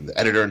 I'm the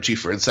editor-in-chief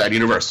for Inside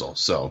Universal.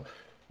 So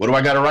what do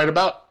I got to write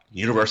about?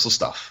 Universal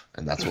stuff.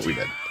 And that's what we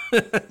did.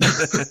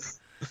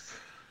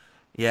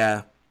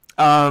 Yeah.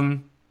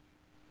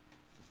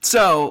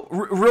 So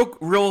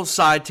real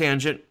side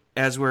tangent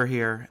as we're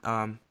here,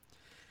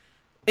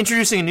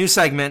 introducing a new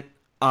segment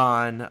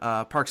on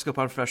Parkscope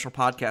Unprofessional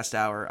Podcast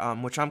Hour,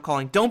 which I'm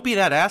calling "Don't Be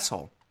That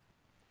Asshole."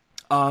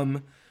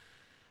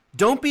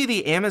 Don't be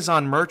the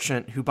Amazon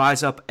merchant who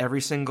buys up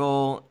every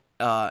single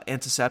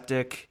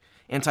antiseptic,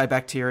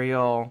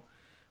 antibacterial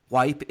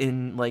wipe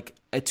in like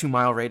a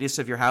 2-mile radius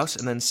of your house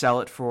and then sell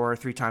it for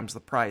 3 times the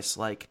price,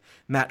 like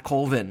Matt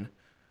Colvin.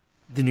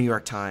 The New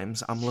York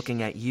Times. I'm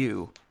looking at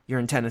you. You're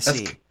in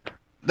Tennessee.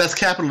 That's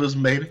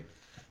capitalism, baby.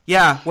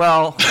 Yeah,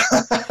 well,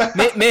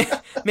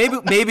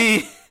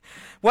 maybe.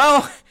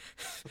 Well,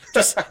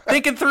 just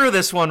thinking through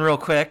this one real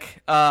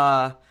quick.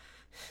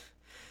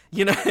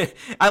 you know,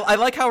 I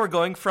like how we're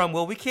going from,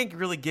 well, we can't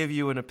really give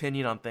you an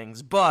opinion on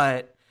things,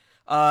 but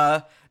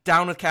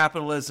down with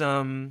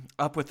capitalism,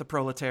 up with the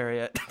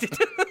proletariat.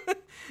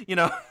 You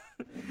know,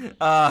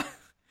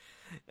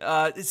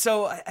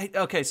 so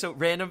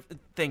random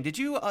thing. Did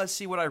you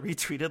see what I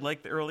retweeted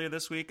like earlier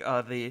this week?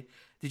 Did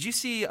you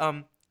see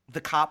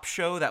the cop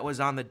show that was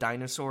on the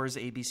Dinosaurs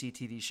ABC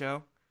TV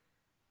show?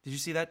 Did you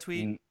see that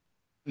tweet?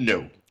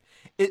 No.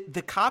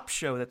 The cop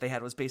show that they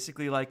had was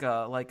basically like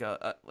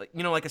a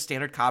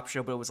standard cop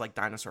show, but it was like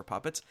dinosaur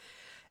puppets.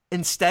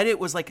 Instead, it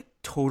was like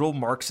total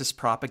Marxist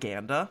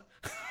propaganda.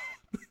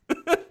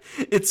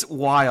 It's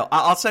wild.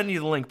 I'll send you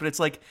the link, but it's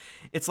like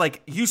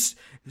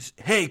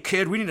hey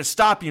kid, we need to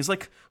stop you. He's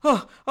like,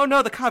 oh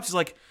no, the cops. He's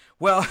like,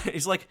 well,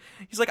 he's like,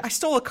 I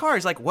stole a car.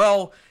 He's like,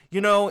 well,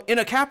 you know, in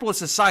a capitalist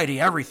society,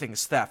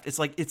 everything's theft. It's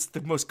like, it's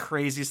the most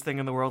craziest thing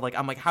in the world. Like,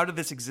 I'm like, how did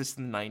this exist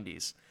in the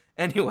 90s?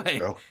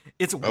 Anyway,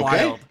 It's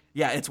wild.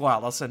 Yeah, it's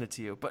wild. I'll send it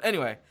to you. But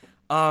anyway,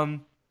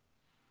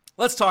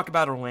 let's talk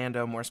about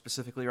Orlando more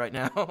specifically right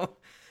now.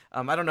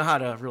 I don't know how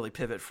to really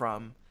pivot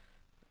from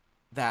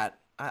that.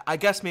 I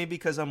guess maybe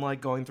because I'm like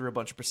going through a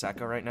bunch of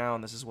Prosecco right now,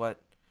 and this is what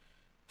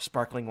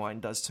sparkling wine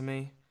does to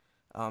me.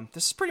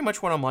 This is pretty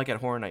much what I'm like at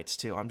Horror Nights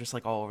too. I'm just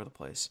like all over the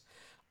place.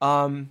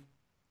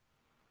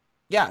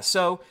 Yeah,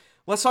 so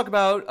let's talk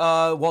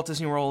about Walt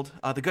Disney World,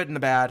 the good and the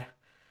bad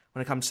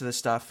when it comes to this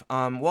stuff.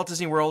 Walt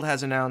Disney World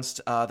has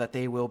announced that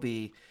they will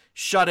be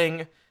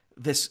shutting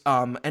this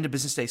end of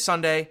business day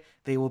Sunday.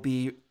 They will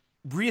be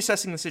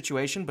reassessing the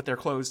situation, but they're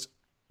closed,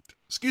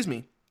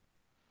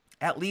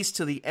 at least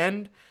to the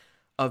end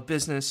of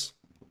business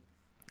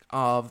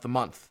of the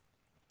month.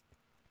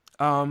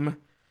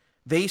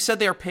 They said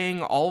they are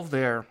paying all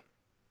their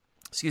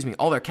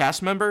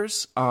cast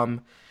members.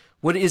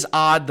 What is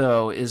odd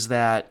though is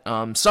that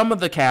some of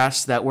the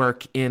cast that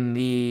work in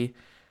the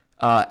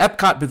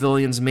Epcot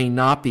pavilions may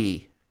not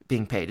be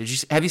being paid.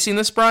 Have you seen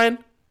this, Brian?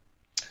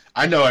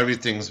 I know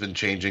everything's been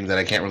changing that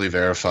I can't really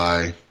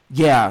verify.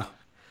 Yeah.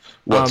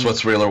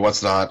 What's real or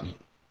what's not.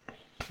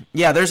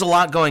 Yeah, there's a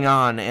lot going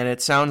on, and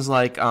it sounds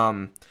like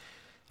I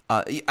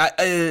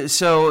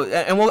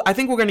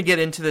think we're going to get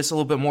into this a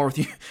little bit more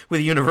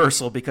with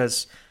Universal,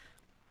 because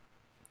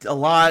a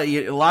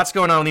lot's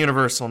going on with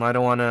Universal, and I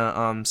don't want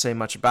to say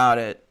much about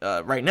it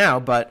right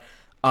now. But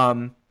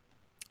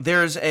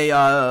there's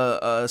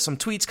some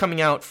tweets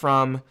coming out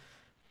from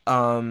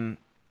an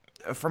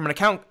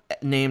account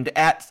named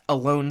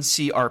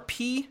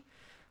 @AloneCRP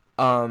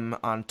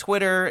on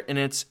Twitter, and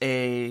it's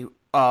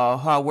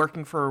how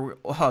working for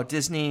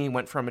Disney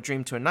went from a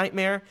dream to a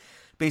nightmare.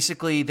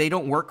 Basically, they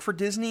don't work for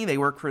Disney; they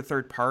work for a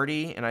third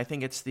party, and I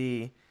think it's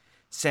the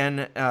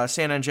San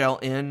Angel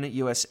Inn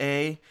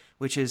USA,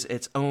 which is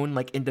its own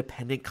like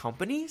independent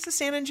company. It's the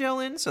San Angel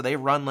Inn, so they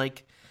run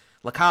like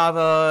La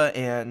Cava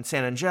and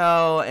San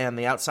Angel and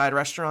the Outside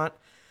Restaurant.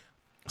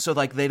 So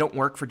like they don't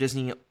work for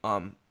Disney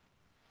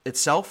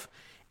itself,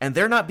 and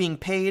they're not being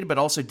paid, but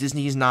also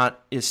Disney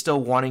is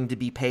still wanting to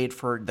be paid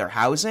for their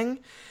housing.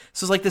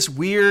 So it's like this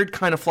weird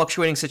kind of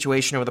fluctuating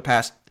situation over the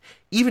past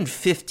even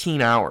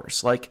 15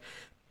 hours. Like,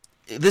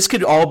 this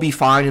could all be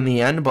fine in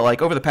the end, but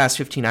like over the past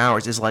 15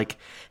 hours is like,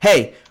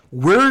 hey,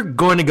 we're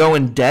going to go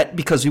in debt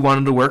because we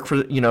wanted to work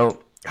for,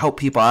 help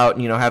people out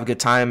and, have a good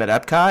time at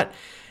Epcot.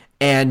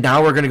 And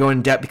now we're going to go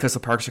in debt because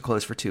the parks are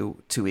closed for two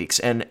weeks,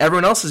 and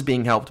everyone else is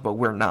being helped, but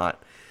we're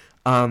not.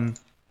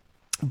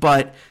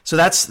 But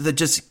so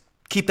just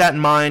keep that in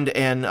mind,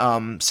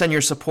 and send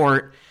your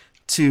support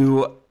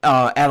to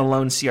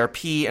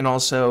 @AloneCRP, and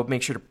also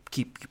make sure to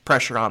keep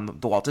pressure on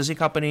the Walt Disney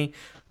Company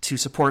to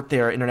support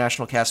their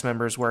international cast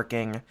members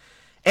working,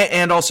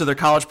 and also their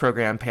college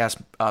program cast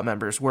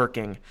members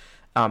working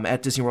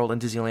at Disney World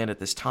and Disneyland at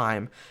this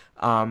time.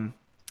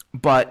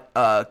 But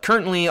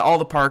currently, all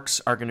the parks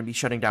are going to be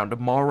shutting down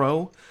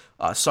tomorrow,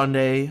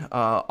 Sunday,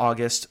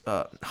 August.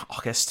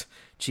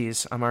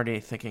 Jeez, I'm already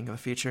thinking of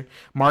the future.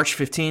 March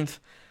 15th.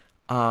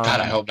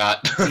 God, I hope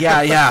not.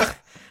 Yeah.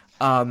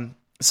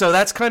 So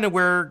that's kind of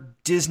where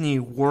Disney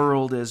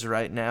World is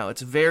right now.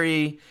 It's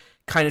very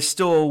kind of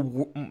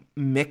still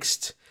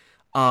mixed.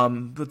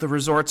 But the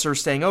resorts are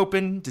staying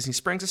open. Disney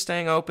Springs is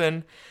staying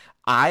open.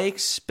 I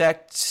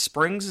expect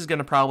Springs is going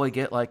to probably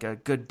get like a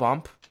good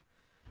bump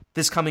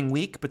this coming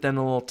week, but then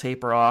it'll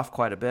taper off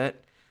quite a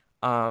bit.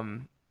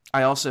 I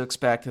also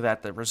expect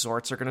that the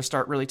resorts are going to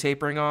start really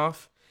tapering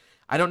off.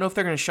 I don't know if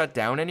they're going to shut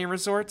down any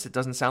resorts. It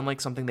doesn't sound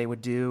like something they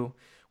would do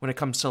when it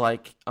comes to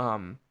like,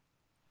 you're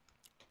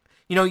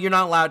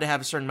not allowed to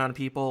have a certain amount of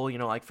people,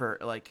 for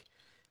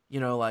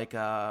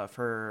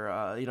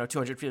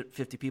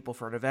 250 people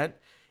for an event.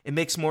 It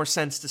makes more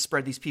sense to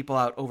spread these people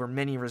out over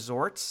many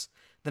resorts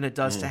than it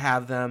does to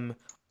have them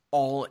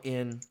all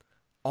in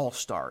All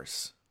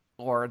Stars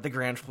or the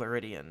Grand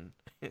Floridian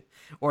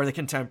or the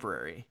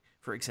Contemporary,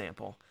 for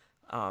example.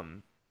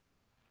 So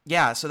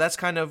that's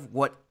kind of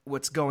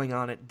what's going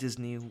on at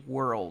Disney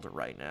World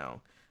right now.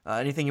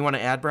 Anything you want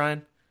to add,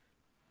 Brian?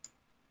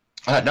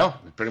 No,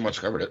 we pretty much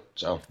covered it.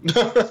 So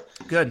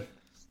good.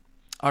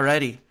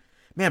 Alrighty,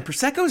 man.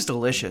 Prosecco is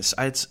delicious.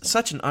 It's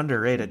such an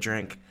underrated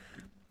drink.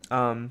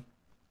 Also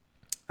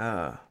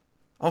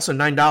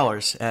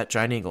 $9 at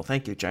Giant Eagle.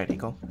 Thank you, Giant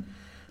Eagle.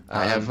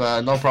 I have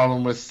no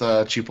problem with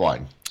cheap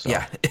wine. So.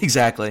 Yeah,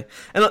 exactly.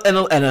 And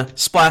a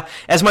splash,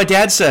 as my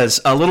dad says,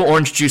 a little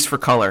orange juice for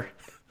color.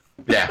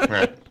 Yeah,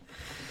 right.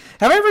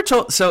 Have I ever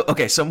told? So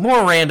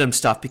more random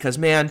stuff because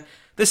man,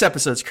 this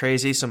episode's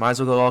crazy. So might as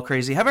well go all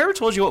crazy. Have I ever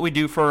told you what we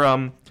do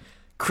for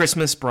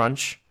Christmas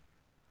brunch?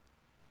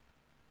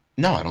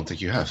 No, I don't think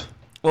you have.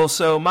 Well,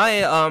 so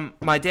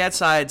my dad's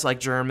side's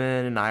like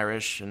German and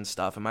Irish and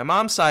stuff, and my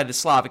mom's side is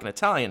Slavic and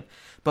Italian.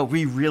 But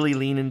we really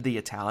lean into the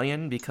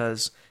Italian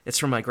because it's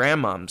from my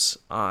grandmom's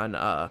on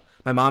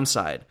my mom's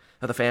side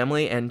of the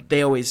family, and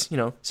they always,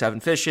 7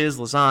 fishes,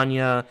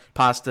 lasagna,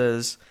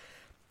 pastas.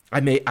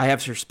 I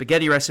have her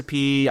spaghetti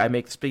recipe. I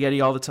make spaghetti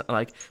all the time,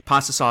 like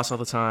pasta sauce all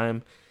the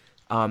time.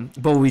 But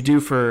what we do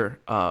for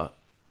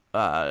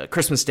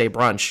Christmas Day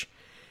brunch,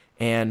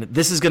 and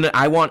this is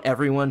I want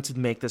everyone to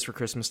make this for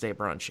Christmas Day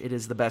brunch. It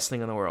is the best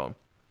thing in the world.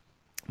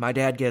 My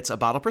dad gets a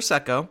bottle of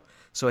Prosecco,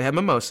 so we have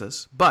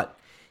mimosas, but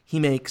he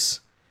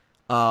makes,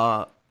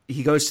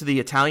 he goes to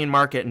the Italian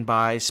market and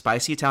buys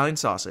spicy Italian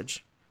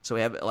sausage. So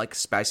we have like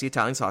spicy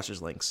Italian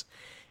sausage links.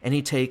 And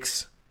he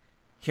takes,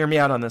 hear me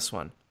out on this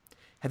one.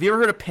 Have you ever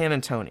heard of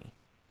panettone?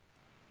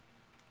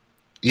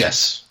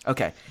 Yes.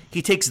 Okay.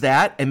 He takes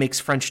that and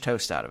makes French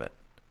toast out of it.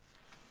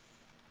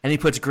 And he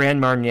puts Grand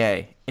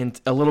Marnier,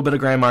 a little bit of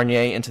Grand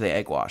Marnier into the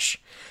egg wash.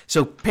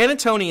 So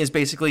panettone is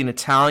basically an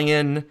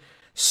Italian,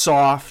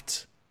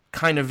 soft,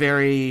 kind of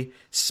very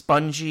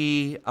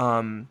spongy,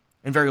 and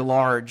very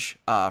large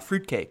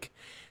fruitcake.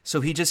 So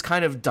he just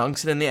kind of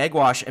dunks it in the egg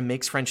wash and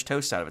makes French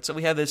toast out of it. So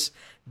we have this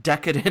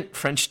decadent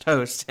French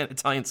toast and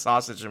Italian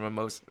sausage and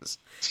mimosas.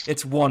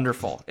 It's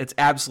wonderful. It's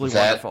absolutely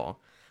wonderful.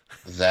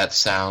 That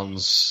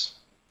sounds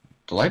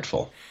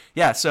delightful.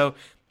 Yeah, so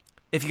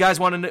if you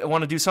guys want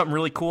to do something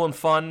really cool and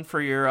fun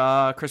for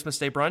your Christmas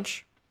Day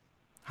brunch,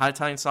 hot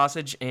Italian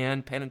sausage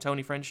and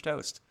panettone French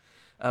toast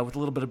with a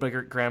little bit of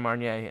bigger Grand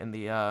Marnier in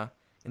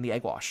the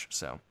egg wash.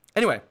 So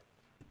anyway,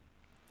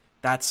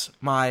 that's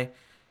my...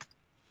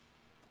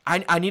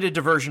 I need a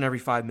diversion every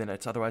 5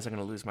 minutes, otherwise I'm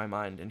going to lose my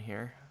mind in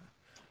here.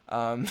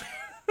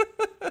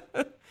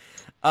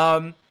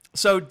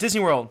 So Disney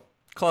World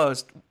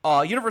closed.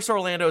 Universal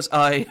Orlando's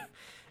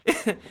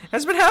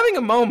has been having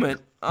a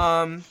moment.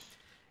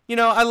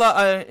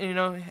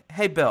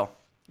 Hey Bill,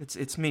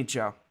 it's me,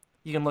 Joe.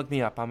 You can look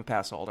me up. I'm a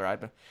pass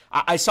holder.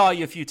 I saw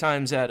you a few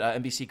times at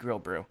NBC Grill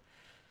Brew.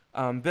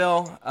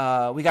 Bill,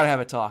 we got to have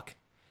a talk.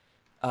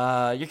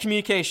 Your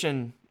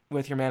communication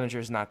with your manager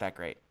is not that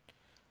great.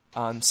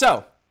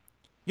 So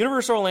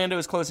Universal Orlando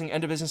is closing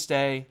end of business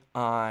day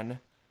on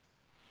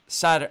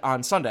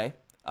Sunday.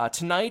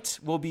 Tonight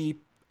will be.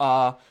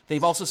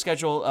 They've also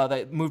scheduled.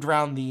 They moved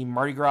around the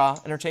Mardi Gras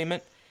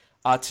entertainment.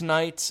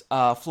 Tonight,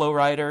 Flo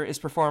Rida is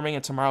performing,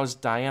 and tomorrow's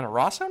Diana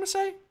Ross. I want to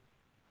say.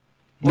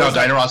 No,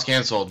 Diana Ross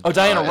canceled. Oh,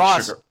 Diana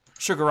Ross.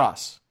 Sugar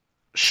Ross.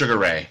 Sugar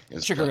Ray.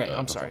 Sugar Ray.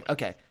 I'm sorry.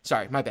 Okay,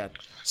 sorry, my bad.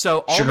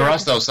 So Sugar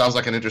Rush though sounds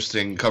like an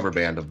interesting cover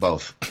band of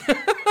both.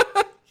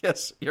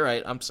 Yes, you're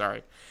right. I'm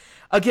sorry.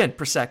 Again,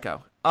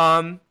 Prosecco.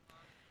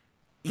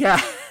 Yeah.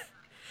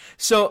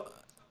 So,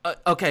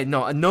 okay,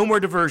 no more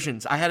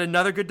diversions. I had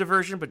another good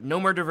diversion, but no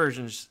more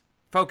diversions.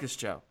 Focus,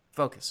 Joe.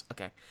 Focus.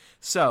 Okay.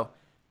 So,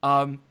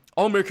 All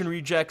American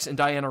Rejects and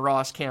Diana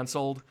Ross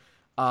canceled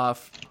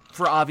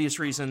for obvious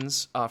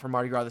reasons for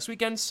Mardi Gras this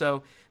weekend.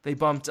 So they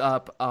bumped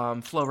up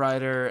Flo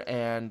Rida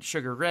and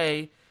Sugar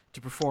Ray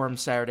to perform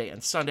Saturday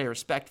and Sunday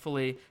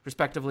respectively.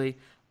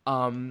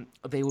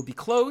 They will be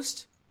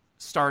closed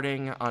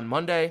starting on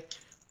Monday.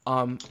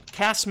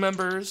 Cast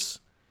members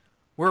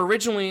were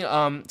originally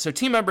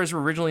team members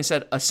were originally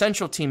said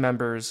essential team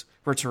members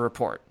were to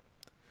report.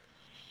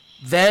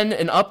 Then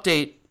an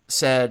update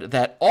said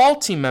that all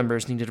team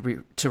members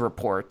needed to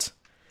report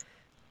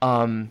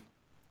on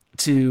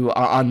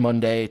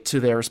Monday to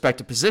their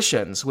respective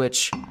positions,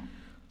 which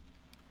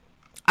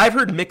I've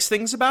heard mixed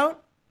things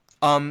about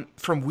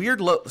from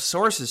weird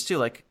sources too,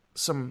 like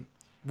some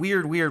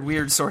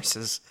weird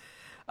sources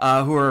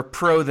who are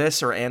pro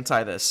this or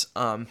anti this.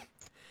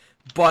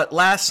 But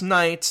last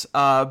night,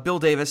 Bill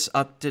Davis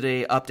did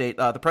a update.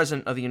 The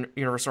president of the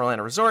Universal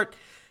Orlando Resort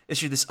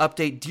issued this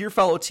update. Dear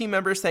fellow team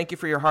members, thank you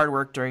for your hard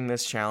work during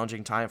this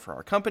challenging time for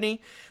our company.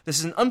 This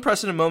is an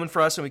unprecedented moment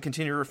for us, and we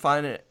continue to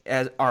refine it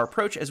as our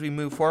approach as we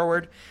move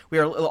forward. We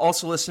are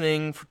also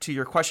listening to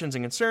your questions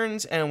and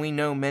concerns, and we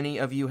know many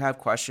of you have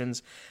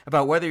questions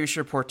about whether you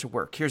should report to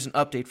work. Here's an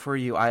update for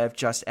you. I have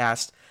just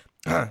asked...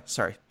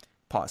 sorry,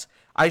 pause.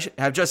 I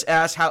have just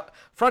asked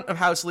front of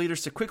house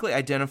leaders to quickly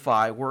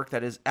identify work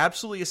that is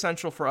absolutely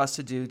essential for us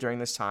to do during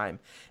this time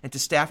and to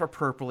staff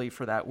appropriately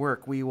for that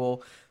work. We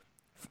will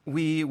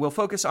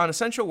focus on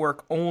essential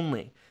work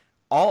only.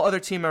 All other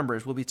team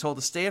members will be told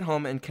to stay at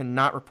home and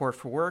cannot report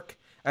for work.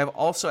 I have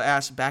also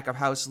asked back of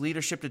house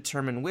leadership to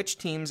determine which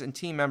teams and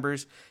team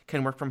members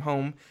can work from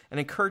home and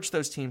encourage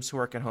those teams to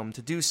work at home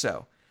to do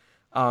so.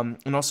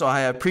 And also I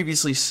have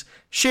previously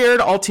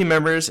shared all team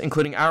members,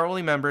 including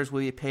hourly members, will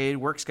be paid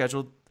work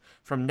scheduled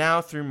from now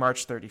through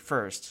March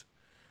 31st.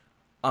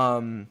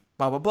 Blah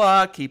blah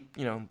blah. Keep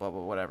blah blah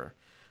whatever.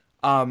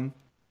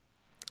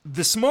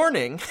 This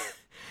morning,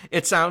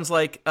 it sounds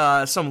like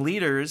some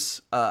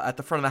leaders at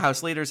the front of the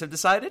House leaders have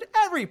decided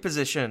every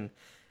position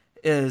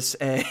is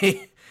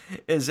a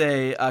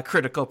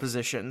critical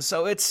position.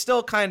 So it's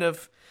still kind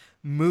of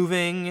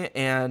moving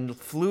and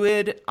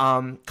fluid.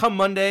 Come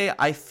Monday,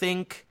 I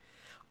think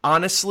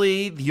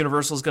honestly the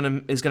Universal is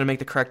gonna make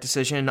the correct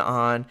decision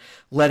on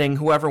letting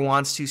whoever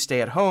wants to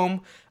stay at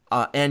home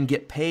and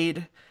get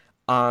paid.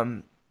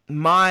 I've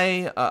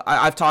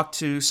talked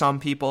to some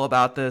people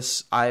about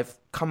this. I've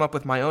come up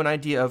with my own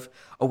idea of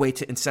a way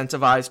to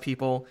incentivize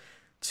people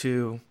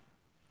to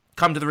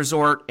come to the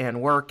resort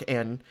and work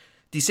and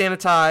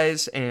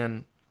desanitize,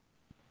 and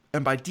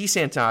by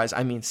desanitize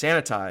I mean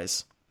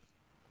sanitize,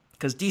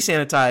 because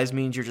desanitize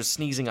means you're just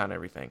sneezing on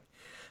everything.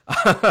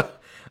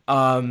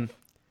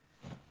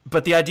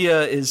 But the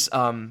idea is,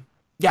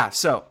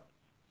 so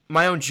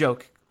my own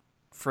joke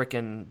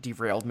frickin'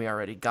 derailed me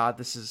already. God,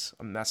 this is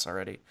a mess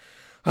already.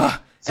 Anyway,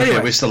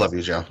 okay, we still love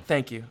you, Joe.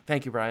 Thank you,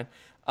 Brian.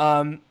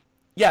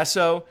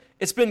 So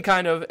it's been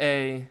kind of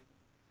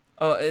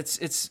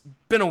it's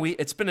been a week.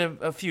 It's been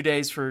a few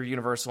days for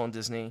Universal and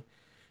Disney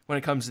when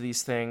it comes to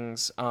these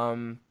things.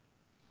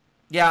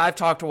 I've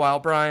talked a while,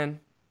 Brian.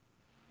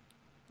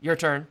 Your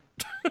turn.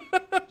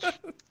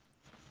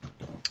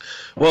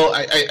 Well,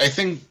 I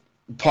think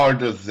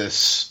part of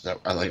this that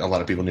a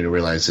lot of people need to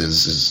realize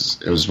is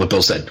it was what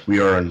Bill said. We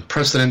are in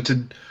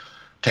unprecedented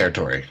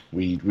territory.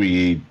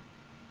 We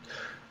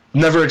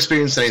never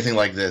experienced anything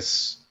like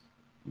this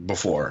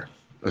before,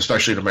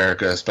 especially in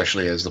America,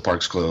 especially as the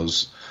parks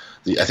close.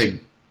 I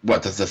think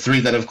the three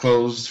that have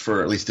closed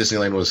for at least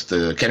Disneyland was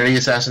the Kennedy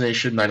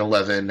assassination,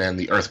 9/11, and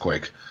the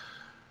earthquake.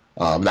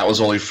 That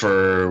was only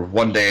for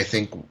one day. I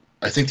think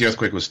the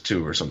earthquake was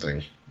 2 or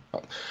something.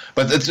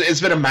 But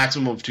it's been a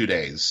maximum of 2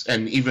 days.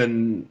 And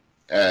even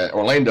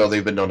Orlando,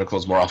 they've been known to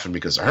close more often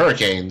because of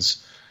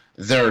hurricanes.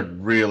 They're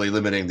really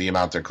limiting the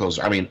amount they're closed.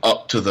 I mean,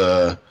 up to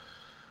the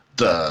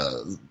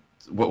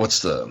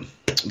what's the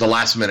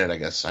last minute, I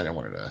guess. I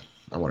wanted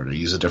to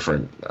use a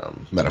different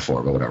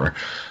metaphor, but whatever.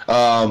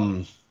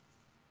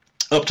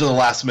 Up to the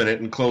last minute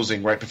and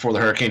closing right before the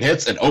hurricane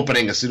hits and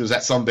opening as soon as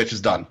that sumbitch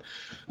is done.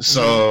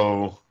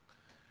 So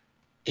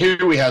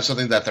here we have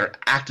something that they're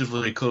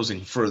actively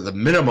closing for the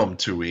minimum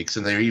 2 weeks,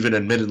 and they're even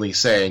admittedly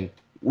saying,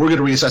 we're going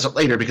to reassess it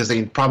later because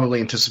they probably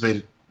anticipate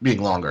it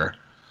being longer.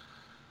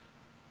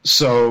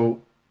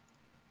 So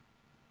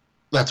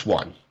that's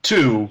one.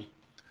 2,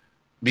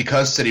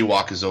 because City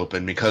Walk is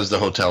open, because the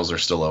hotels are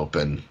still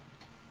open,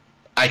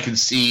 I can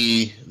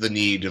see the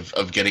need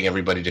of getting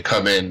everybody to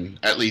come in,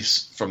 at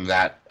least from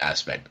that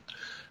aspect.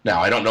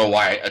 Now, I don't know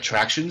why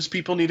attractions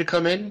people need to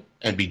come in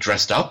and be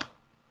dressed up.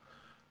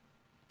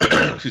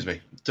 Excuse me.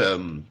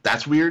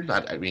 That's weird.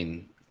 I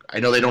mean, I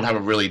know they don't have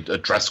a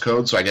dress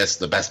code, so I guess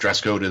the best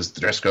dress code is the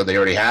dress code they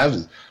already have.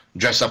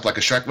 Dress up like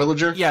a Shrek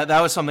villager. Yeah,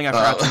 that was something I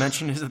forgot to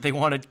mention, is that they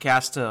wanted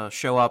cast to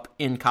show up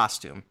in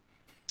costume.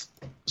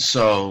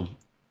 So,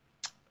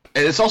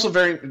 and it's also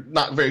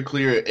not very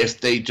clear if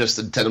they just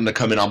intend them to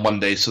come in on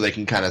Monday so they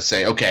can kind of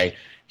say, okay,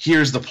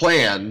 here's the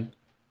plan.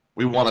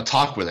 We want to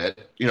talk with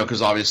it,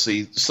 because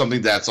obviously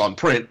something that's on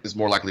print is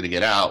more likely to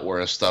get out,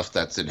 whereas stuff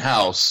that's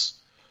in-house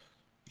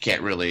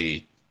can't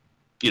really,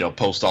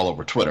 post all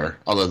over Twitter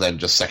other than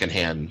just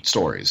secondhand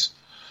stories.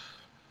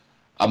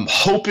 I'm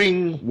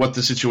hoping what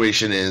the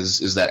situation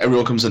is that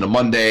everyone comes in on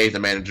Monday. The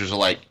managers are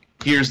like,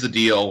 here's the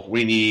deal.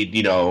 We need,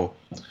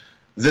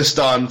 this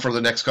done for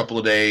the next couple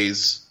of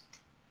days,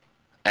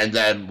 and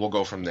then we'll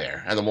go from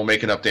there. And then we'll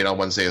make an update on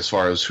Wednesday as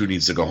far as who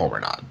needs to go home or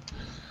not.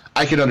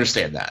 I can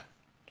understand that.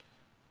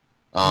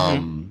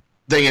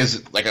 Thing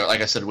is, like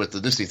I said with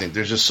the Disney thing,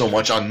 there's just so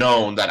much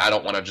unknown that I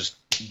don't want to just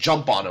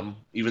jump on them,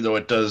 even though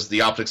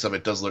the optics of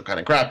it does look kind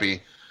of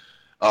crappy.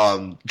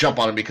 Jump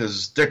on them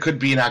because there could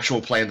be an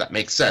actual plan that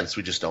makes sense.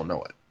 We just don't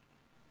know it.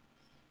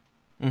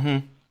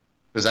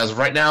 Because as of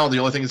right now, the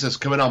only thing it says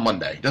come in on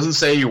Monday. It doesn't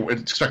say you're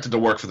expected to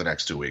work for the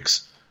next 2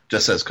 weeks. It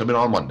just says come in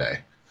on Monday.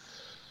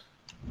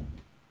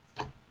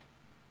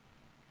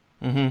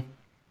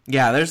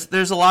 Yeah,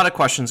 there's a lot of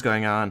questions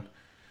going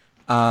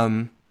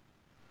on.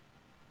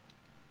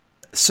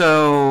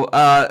 So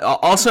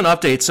also an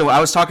update. So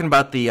I was talking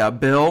about the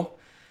bill,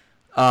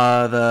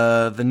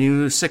 the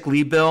new sick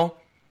leave bill.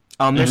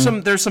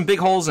 There's some big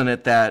holes in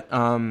it that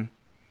some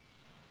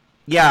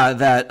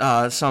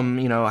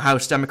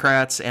House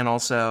Democrats and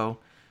also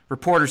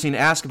reporters need to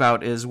ask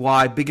about is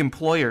why big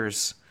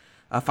employers,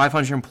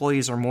 500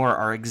 employees or more,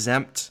 are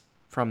exempt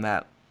from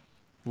that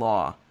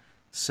law.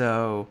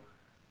 So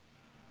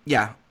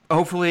yeah,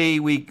 hopefully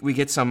we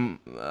get some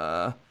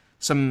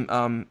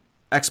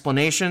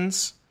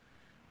explanations.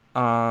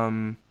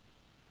 And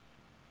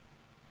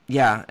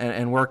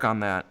work on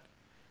that.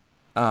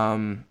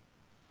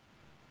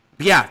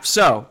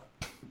 So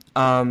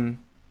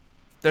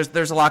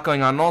there's a lot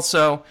going on. And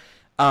also,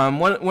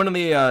 one of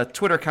the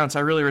Twitter accounts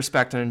I really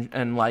respect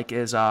and like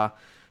is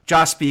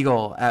Josh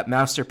Spiegel at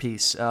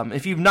Masterpiece.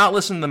 If you've not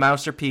listened to the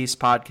Masterpiece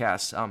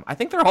podcast, I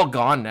think they're all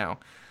gone now.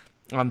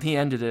 He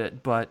ended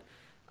it, but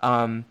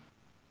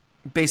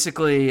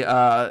Basically,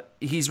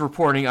 he's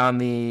reporting on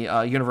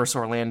the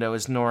Universal Orlando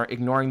is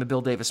ignoring the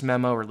Bill Davis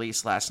memo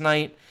released last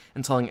night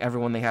and telling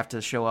everyone they have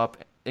to show up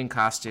in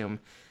costume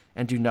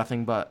and do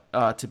nothing but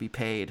to be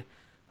paid.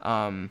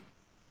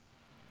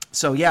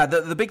 So yeah,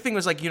 the big thing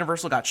was like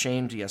Universal got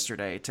shamed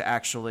yesterday to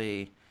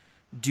actually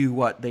do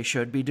what they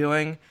should be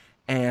doing,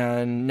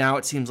 and now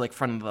it seems like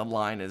front of the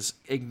line is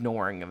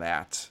ignoring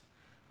that.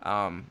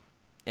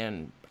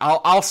 And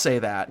I'll say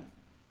that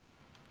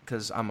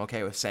because I'm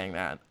okay with saying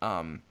that.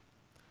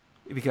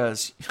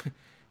 Because,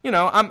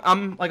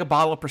 I'm like a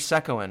bottle of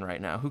Prosecco in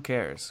right now. Who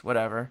cares?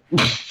 Whatever.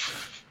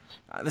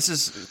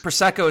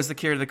 Prosecco is the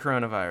cure to the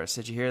coronavirus.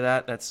 Did you hear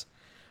that? That's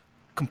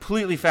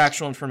completely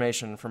factual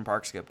information from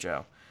Parkskip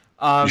Joe.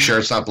 You sure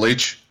it's not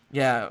bleach?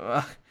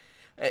 Yeah.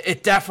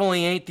 It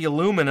definitely ain't the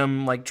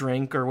aluminum like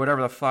drink or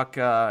whatever the fuck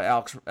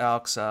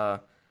Alex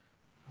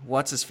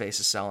what's his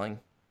face is selling.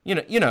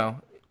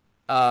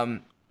 I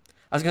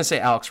was gonna say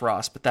Alex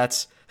Ross, but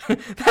that's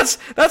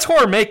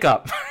horror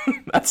makeup.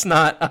 That's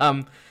not.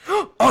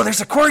 Oh, there's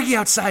a corgi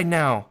outside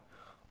now.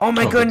 Oh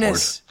my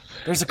goodness,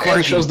 there's a corgi. Hey,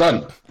 the show's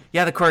done.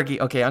 Yeah, the corgi.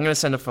 Okay, I'm gonna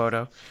send a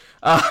photo.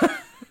 Oh,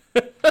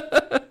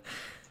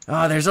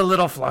 there's a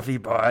little fluffy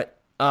butt.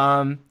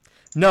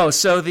 No,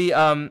 so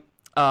the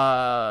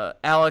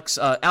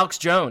Alex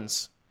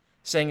Jones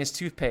saying his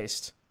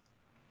toothpaste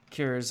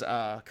cures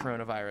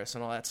coronavirus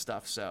and all that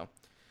stuff. So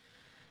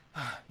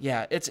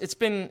yeah, it's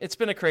been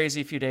a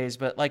crazy few days,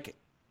 but like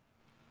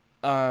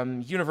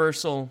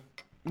Universal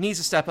needs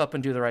to step up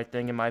and do the right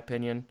thing, in my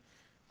opinion.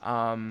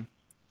 I'm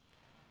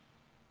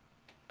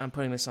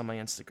putting this on my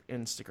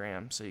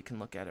Instagram so you can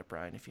look at it,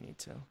 Brian, if you need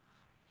to.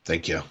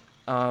 Thank you.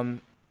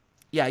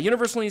 Yeah,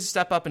 Universal needs to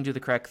step up and do the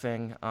correct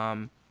thing.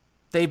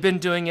 They've been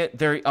doing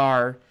it.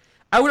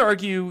 I would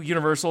argue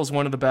Universal is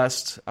one of the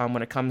best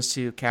when it comes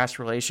to cast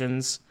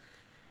relations.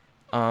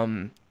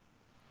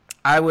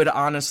 I would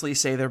honestly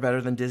say they're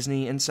better than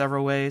Disney in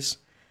several ways.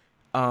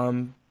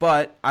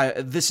 But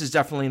this is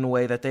definitely in a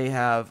way that they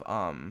have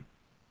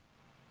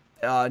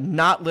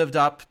not lived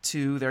up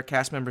to their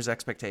cast members'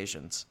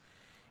 expectations.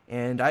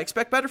 And I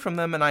expect better from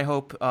them, and I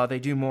hope they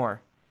do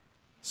more.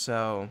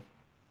 So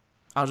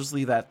I'll just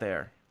leave that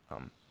there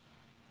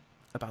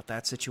about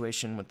that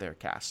situation with their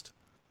cast.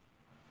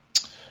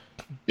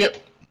 Yep.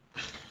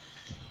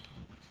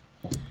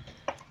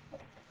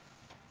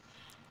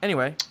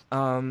 Anyway,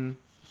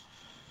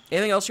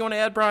 anything else you want to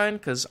add, Brian?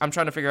 Because I'm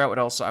trying to figure out what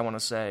else I want to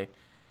say.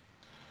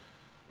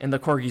 And the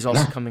corgi's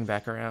also coming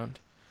back around.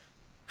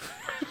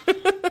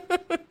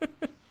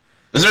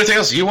 Is there anything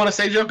else you want to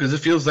say, Joe? Because it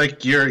feels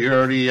like you're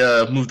already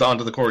moved on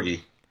to the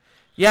corgi.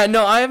 Yeah,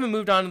 no, I haven't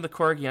moved on to the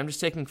corgi. I'm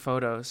just taking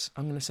photos.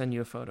 I'm going to send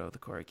you a photo of the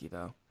corgi,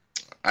 though.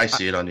 I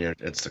see it on your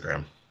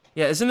Instagram.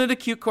 Yeah, isn't it a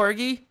cute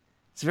corgi?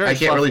 It's very I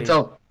can't fluffy. really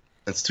tell.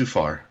 It's too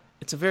far.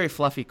 It's a very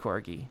fluffy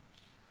corgi.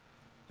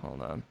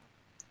 Hold on.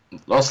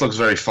 It also looks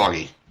very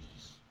foggy.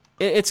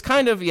 It's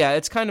kind of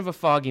a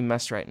foggy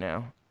mess right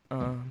now.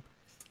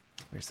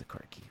 Where's the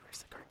corgi?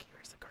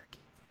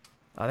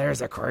 Oh,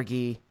 there's a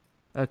corgi.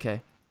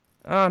 Okay.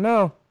 Oh,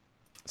 no.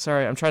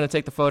 Sorry, I'm trying to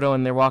take the photo,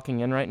 and they're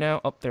walking in right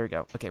now. Oh, there we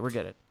go. Okay, we're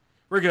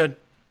good.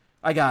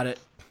 I got it.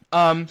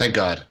 Thank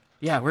God.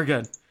 Yeah, we're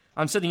good.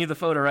 I'm sending you the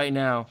photo right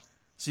now,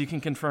 so you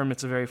can confirm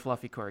it's a very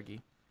fluffy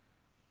corgi.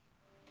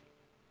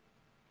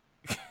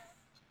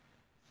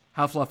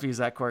 How fluffy is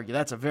that corgi?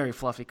 That's a very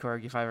fluffy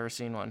corgi if I've ever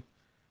seen one.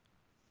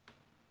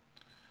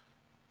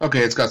 Okay,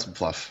 it's got some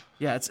fluff.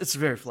 Yeah, it's a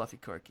very fluffy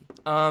corgi.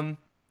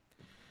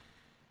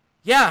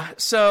 Yeah,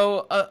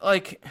 so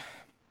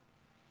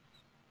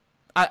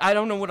I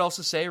don't know what else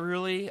to say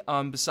really.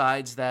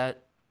 Besides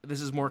that,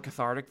 this is more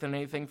cathartic than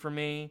anything for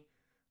me.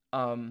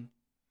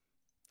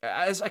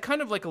 As I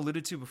kind of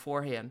alluded to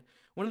beforehand,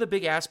 one of the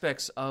big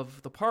aspects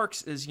of the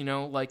parks is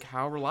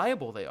how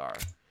reliable they are.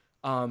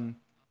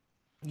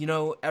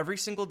 Every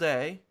single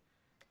day,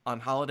 on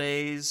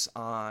holidays,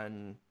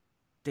 on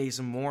days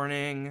of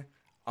mourning,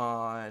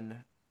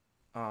 on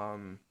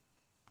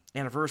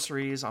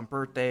anniversaries, on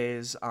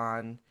birthdays,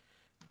 on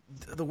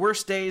the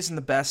worst days and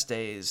the best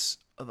days,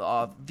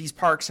 these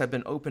parks have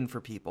been open for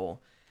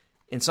people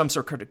in some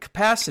sort of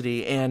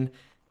capacity, and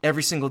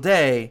every single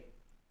day,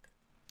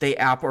 they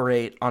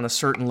operate on a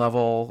certain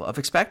level of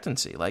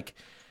expectancy. Like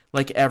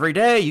every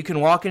day, you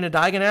can walk into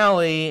Diagon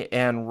Alley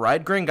and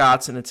ride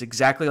Gringotts, and it's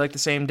exactly like the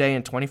same day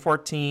in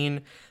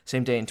 2014,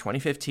 same day in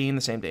 2015,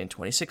 the same day in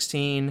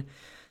 2016.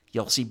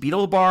 You'll see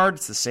Beetle Bard.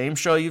 It's the same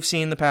show you've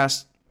seen the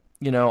past,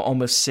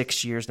 almost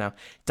 6 years now.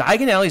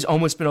 Diagon Alley's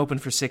almost been open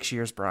for 6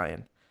 years,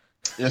 Brian.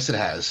 Yes, it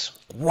has.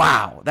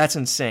 Wow, that's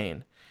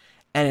insane.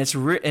 And it's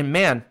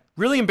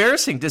really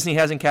embarrassing Disney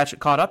hasn't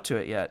caught up to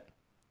it yet.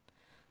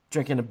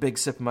 Drinking a big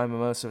sip of my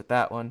mimosa with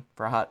that one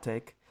for a hot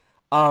take.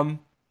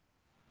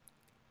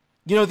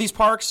 These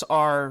parks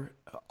are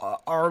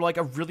like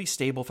a really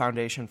stable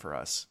foundation for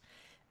us.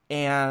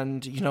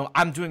 And,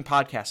 I'm doing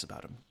podcasts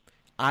about them.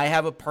 I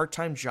have a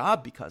part-time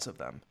job because of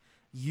them.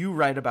 You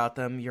write about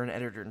them. You're an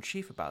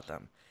editor-in-chief about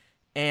them.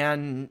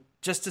 And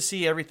just to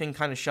see everything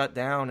kind of shut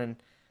down and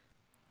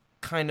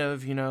kind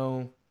of,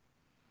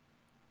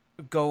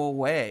 go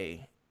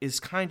away is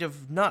kind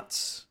of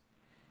nuts.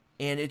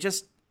 And it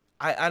just,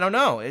 I don't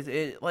know.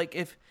 Like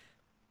if,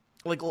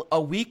 like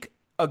a week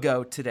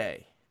ago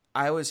today,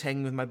 I was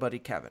hanging with my buddy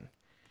Kevin.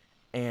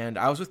 And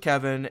I was with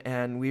Kevin,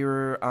 and we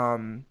were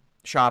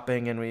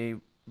shopping, and we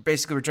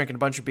basically were drinking a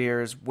bunch of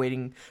beers,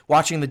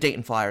 watching the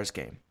Dayton Flyers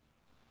game.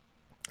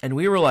 And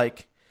we were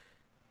like,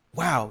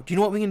 wow, do you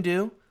know what we can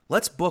do?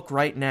 Let's book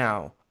right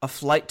now a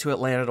flight to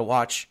Atlanta to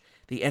watch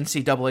the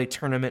NCAA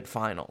tournament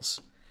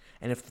finals.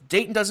 And if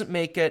Dayton doesn't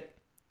make it,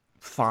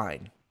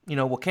 fine.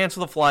 We'll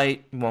cancel the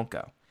flight, we won't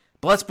go.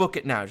 But let's book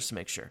it now just to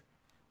make sure.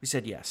 We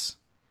said yes.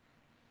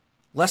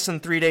 Less than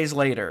 3 days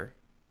later,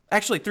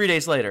 actually 3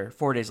 days later,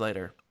 4 days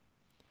later,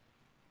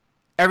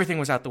 everything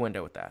was out the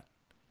window with that.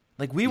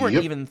 Like, we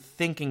weren't even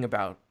thinking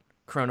about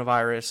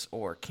coronavirus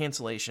or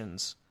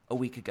cancellations a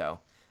week ago.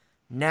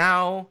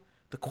 Now,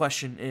 the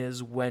question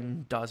is,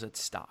 when does it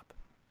stop?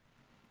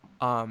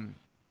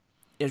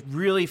 It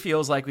really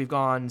feels like we've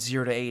gone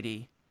 0 to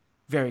 80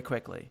 very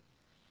quickly.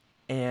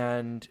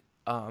 And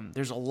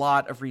there's a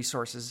lot of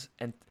resources,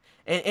 and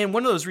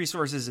one of those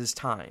resources is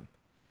time,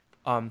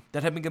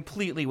 that have been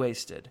completely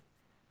wasted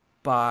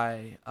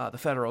by the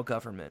federal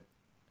government.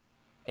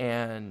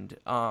 And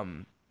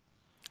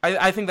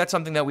I think that's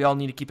something that we all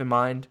need to keep in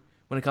mind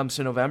when it comes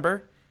to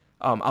November.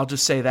 I'll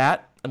just say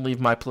that and leave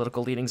my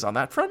political leanings on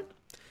that front.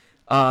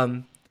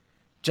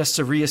 Just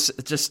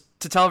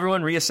to tell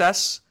everyone,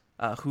 reassess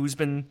who's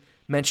been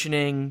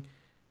mentioning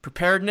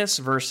preparedness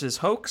versus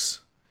hoax.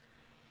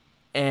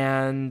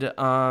 And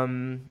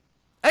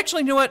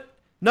actually, you know what?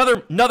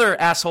 Another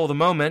asshole of the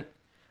moment,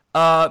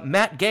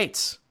 Matt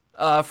Gaetz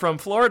from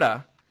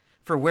Florida,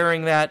 for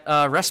wearing that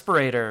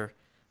respirator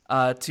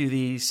to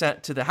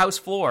the House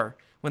floor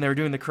when they were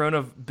doing the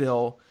Corona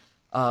bill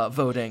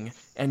voting,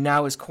 and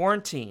now is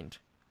quarantined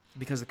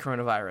because of the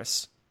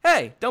coronavirus.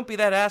 Hey, don't be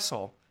that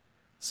asshole.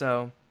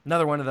 So,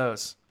 another one of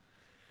those.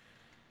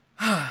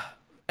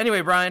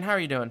 Anyway, Brian, how are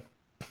you doing?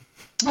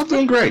 I'm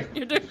doing great.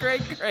 You're doing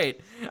great.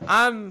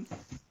 I'm,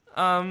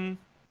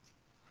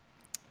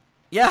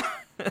 yeah.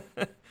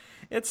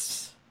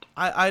 It's,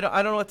 I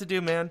don't know what to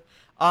do, man.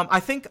 I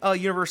think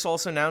Universal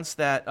also announced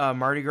that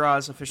Mardi Gras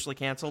is officially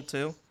canceled,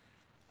 too.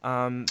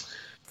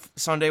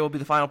 Sunday will be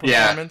the final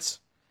performance.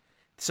 Yeah.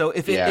 So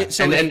if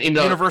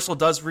Universal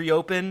does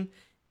reopen,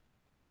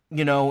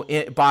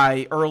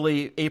 by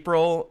early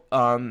April,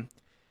 the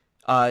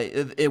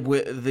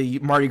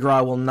Mardi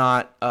Gras will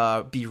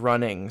not be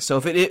running.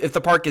 So if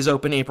the park is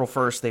open April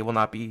 1st, they will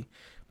not be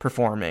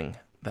performing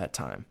that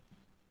time.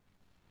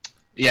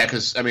 Yeah,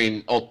 because,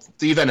 the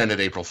event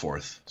ended April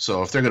 4th.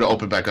 So if they're going to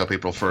open back up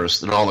April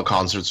 1st, then all the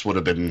concerts would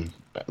have been,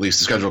 at least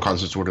the scheduled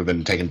concerts would have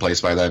been taking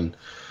place by then.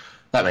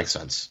 That makes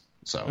sense.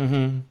 So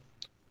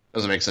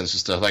doesn't make sense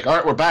just to, all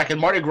right, we're back in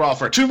Mardi Gras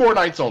for 2 more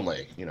nights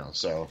only,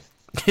 so.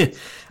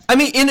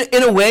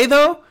 In a way,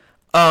 though,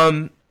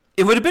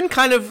 it would have been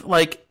kind of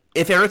like,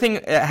 if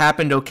everything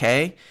happened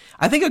okay,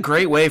 I think a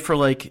great way for,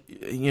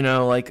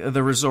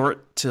 the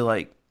resort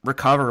to,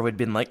 recover would have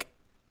been,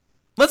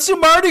 let's do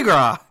Mardi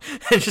Gras.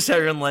 And just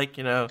everyone,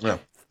 yeah.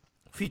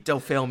 Feet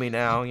don't fail me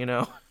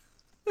now,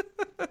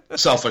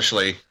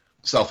 Selfishly,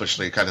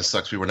 it kind of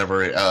sucks we were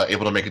never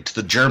able to make it to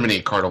the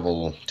Germany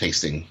Carnival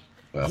tasting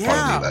part of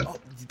the event. Oh,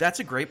 that's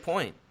a great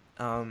point.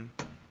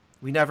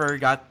 We never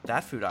got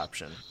that food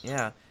option.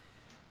 Yeah.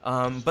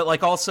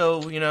 But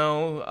also,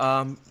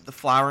 the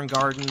Flower and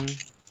Garden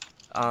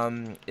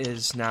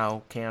is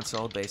now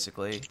canceled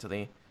basically to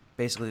the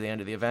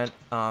end of the event.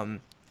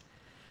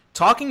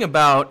 Talking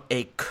about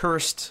a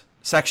cursed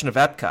section of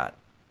Epcot,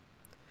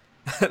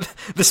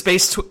 the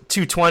Space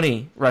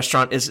 220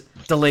 restaurant is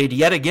delayed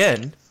yet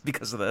again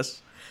because of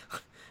this.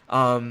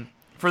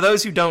 For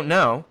those who don't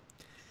know,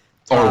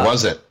 or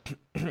was it?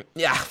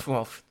 Yeah,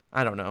 well,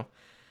 I don't know,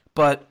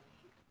 but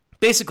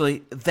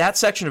basically that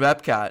section of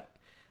Epcot,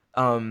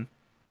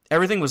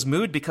 everything was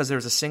moved because there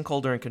was a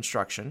sinkhole during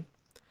construction.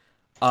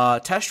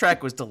 Test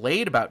Track was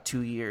delayed about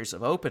 2 years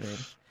of opening.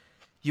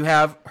 You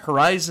have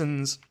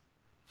Horizons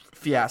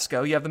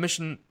fiasco. You have the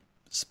Mission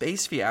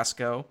Space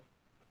fiasco.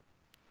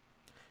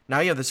 Now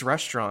you have this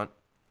restaurant.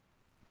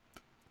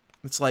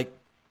 It's like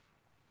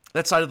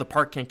that side of the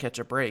park can't catch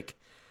a break.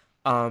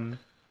 I'm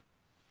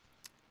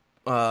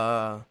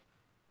trying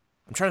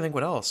to think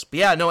what else. But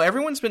yeah, no,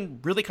 everyone's been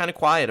really kind of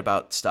quiet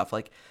about stuff.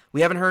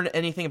 We haven't heard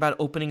anything about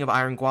opening of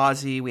Iron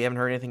Gwazi. We haven't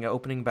heard anything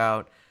opening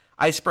about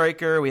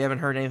Icebreaker. We haven't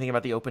heard anything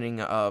about the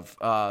opening of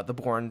the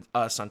Bourne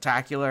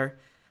Suntacular.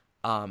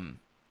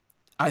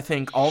 I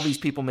think all these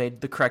people made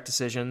the correct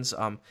decisions.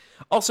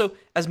 Also,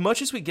 as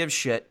much as we give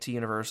shit to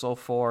Universal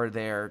for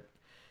their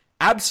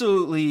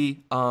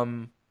absolutely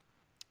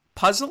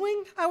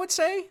puzzling, I would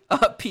say,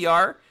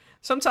 PR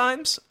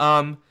sometimes,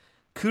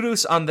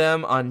 kudos on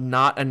them on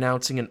not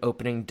announcing an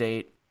opening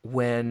date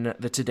when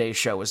the Today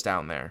Show was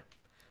down there.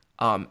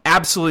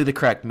 Absolutely the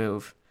correct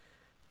move.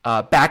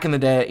 Back in the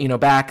day,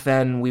 back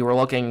then we were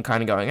looking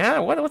kind of going,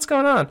 what's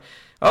going on?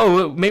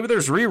 Oh, maybe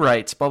there's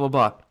rewrites, blah, blah,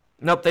 blah.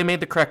 Nope, they made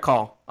the correct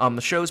call.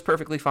 The show's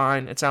perfectly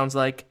fine, it sounds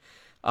like,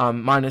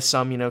 minus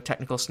some,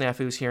 technical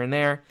snafus here and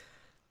there.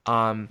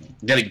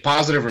 Getting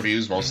positive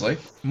reviews mostly.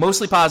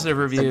 Mostly positive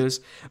reviews.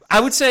 I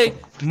would say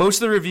most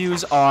of the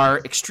reviews are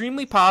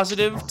extremely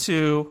positive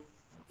to,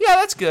 yeah,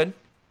 that's good.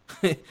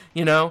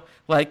 You know,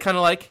 like kind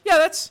of like,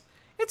 yeah, it's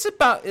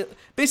about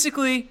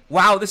basically,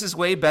 wow, this is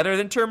way better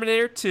than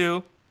Terminator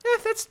 2.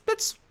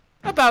 That's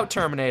about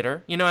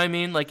Terminator. You know what I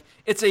mean? Like,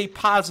 it's a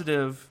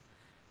positive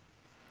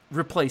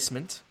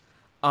replacement.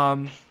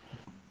 But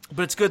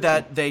it's good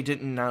that they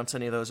didn't announce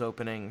any of those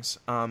openings.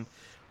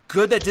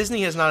 Good that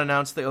Disney has not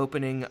announced the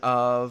opening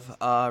of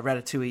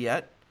Ratatouille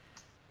yet.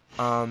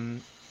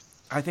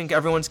 I think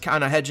everyone's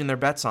kind of hedging their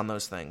bets on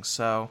those things.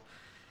 So,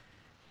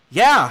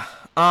 yeah.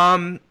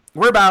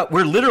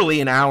 We're literally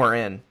an hour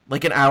in.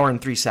 Like an hour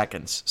and 3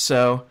 seconds.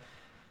 So,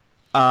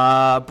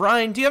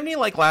 Brian, do you have any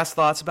like last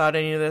thoughts about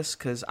any of this?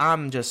 Because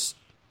I'm just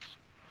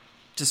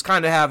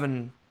kind of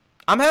having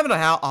a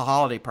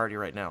holiday party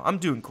right now. I'm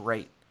doing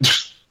great.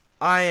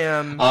 I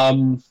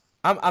am.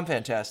 I'm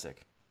fantastic.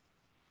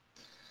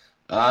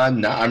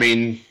 No, I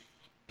mean,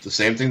 the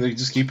same thing that you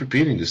just keep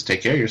repeating. Just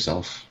take care of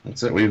yourself.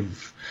 That's it.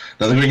 We've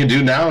nothing we can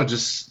do now.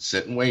 Just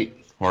sit and wait,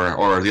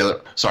 or the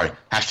other. Sorry,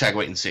 hashtag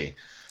wait and see.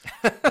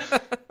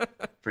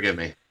 Forgive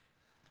me.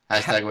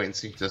 Hashtag wait and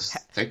see. Just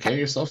take care of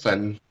yourself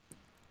and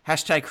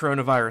hashtag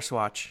coronavirus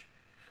watch.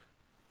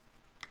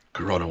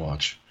 Corona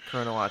watch.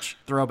 Corona watch.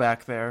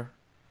 Throwback there.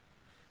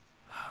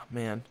 Oh,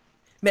 man,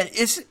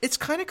 it's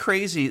kind of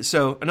crazy.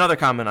 So another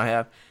comment I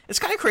have. It's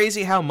kind of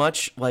crazy how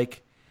much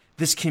like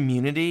this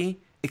community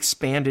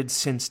expanded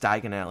since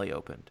Diagon Alley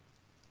opened.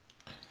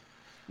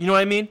 You know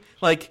what I mean?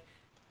 Like,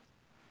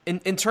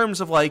 in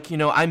terms of, like, you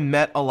know, I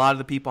met a lot of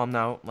the people I'm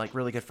now, like,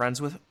 really good friends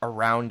with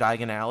around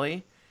Diagon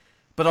Alley.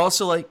 But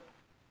also, like,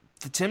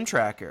 the Tim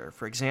Tracker,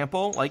 for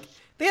example. Like,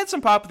 they had some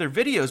popular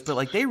videos, but,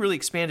 like, they really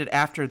expanded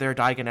after their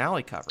Diagon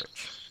Alley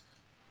coverage.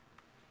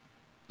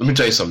 Let me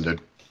tell you something,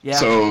 dude. Yeah.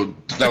 So,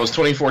 that was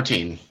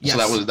 2014. Yes.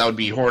 So, that would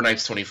be Horror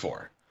Nights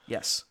 24.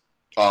 Yes.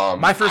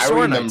 My first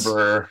Horror Nights. I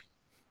remember...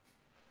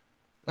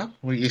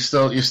 Well, you're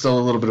still a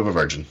little bit of a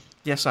virgin.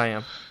 Yes, I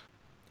am.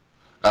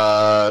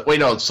 Wait,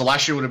 no. So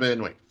last year would have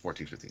been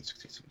 14, 15,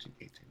 16, 17,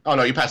 18. Oh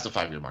no, you passed the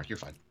 5-year mark. You're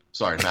fine.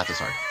 Sorry, math is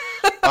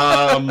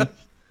hard.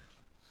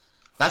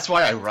 That's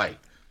why I write.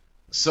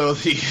 So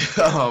the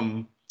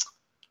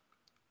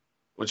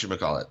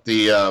whatchamacallit?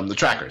 The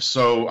trackers.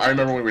 So I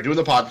remember when we were doing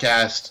the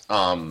podcast,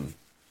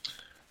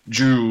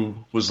 Drew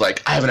was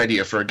like, "I have an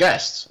idea for a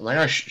guest." I'm like,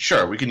 "Oh,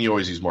 sure, we can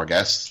always use more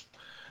guests."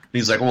 And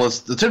he's like, "Well, it's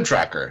the Tim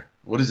Tracker.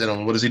 What is it?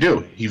 What does he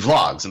do? He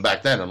vlogs." And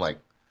back then, I'm like,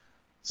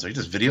 "So he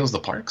just videos the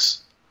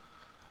parks?"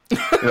 You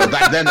know,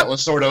 back then that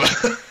was sort of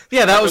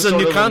yeah, that was a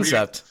new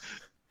concept.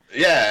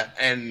 Yeah,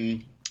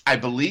 and I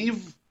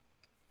believe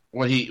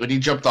when he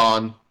jumped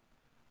on,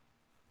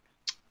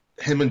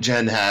 him and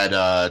Jen had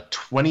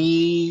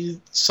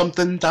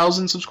 20-something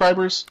thousand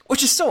subscribers,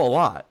 which is still a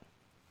lot,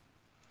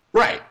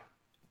 right?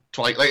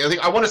 Like I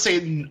think I want to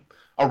say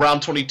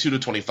around 22 to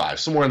 25,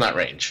 somewhere in that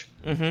range.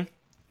 Mm-hmm.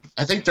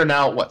 I think they're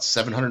now,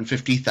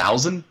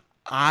 750,000?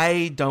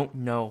 I don't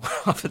know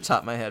off the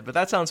top of my head, but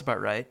that sounds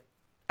about right.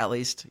 At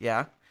least,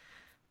 yeah.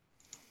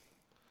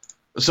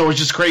 So it's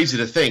just crazy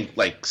to think,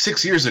 like,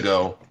 6 years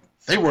ago,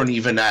 they weren't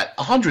even at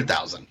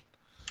 100,000.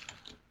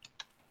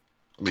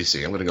 Let me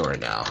see. I'm going to go right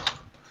now.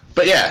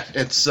 But yeah,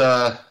 it's,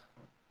 the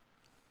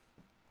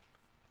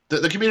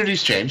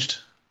community's changed.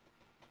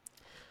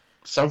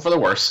 Some for the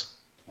worse.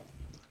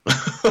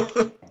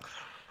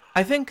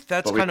 I think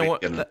that's kind of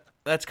what...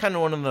 That's kind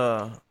of one of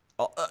the,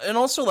 and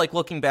also like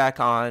looking back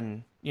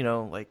on, you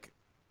know, like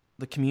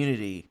the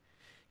community,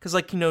 because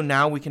like, you know,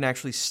 now we can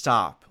actually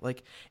stop.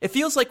 Like, it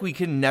feels like we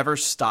can never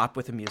stop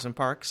with amusement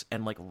parks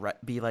and like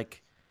be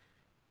like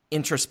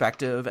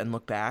introspective and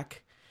look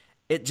back.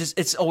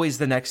 It's always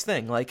the next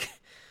thing. Like,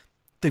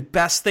 the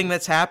best thing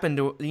that's happened,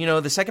 you know,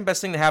 the second best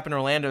thing that happened in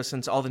Orlando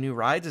since all the new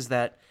rides is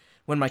that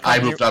when my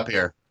company, I moved up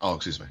here. Oh,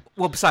 excuse me.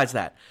 Well, besides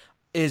that.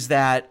 Is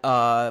that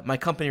my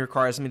company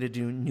requires me to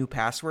do new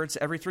passwords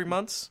every 3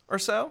 months or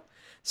so.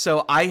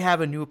 So I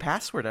have a new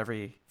password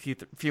every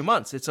few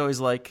months. It's always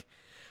like,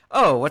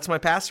 oh, what's my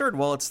password?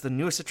 Well, it's the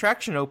newest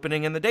attraction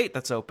opening and the date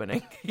that's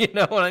opening. You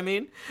know what I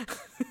mean?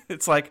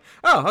 It's like,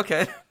 oh,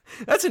 okay.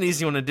 That's an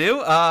easy one to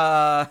do.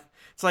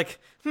 It's like,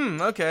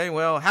 okay,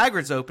 well,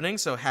 Hagrid's opening,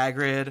 so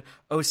Hagrid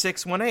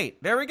 0618.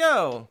 There we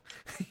go.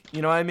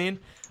 You know what I mean?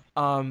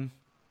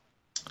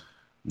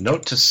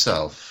 Note to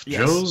self, yes.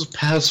 Joe's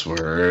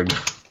password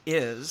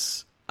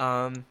is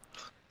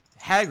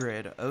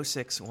Hagrid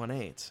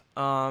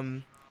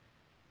 0618.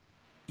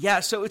 Yeah,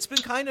 so it's been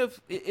kind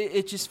of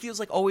it just feels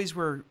like always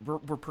we're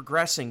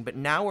progressing, but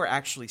now we're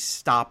actually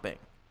stopping.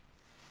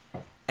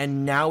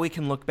 And now we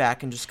can look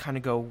back and just kind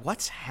of go,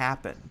 what's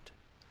happened?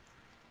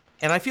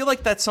 And I feel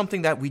like that's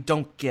something that we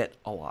don't get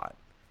a lot.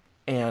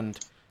 And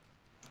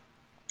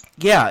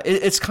yeah,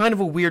 it's kind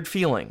of a weird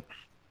feeling.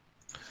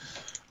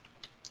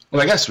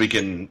 Well, I guess we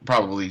can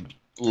probably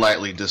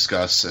lightly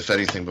discuss, if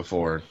anything,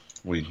 before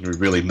we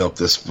really milk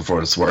this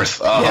before it's worth.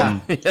 Yeah.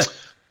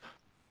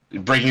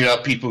 Bringing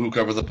up people who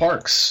cover the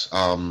parks.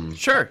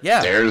 Sure,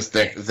 yeah.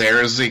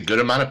 There's a good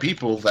amount of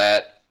people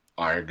that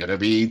are going to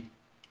be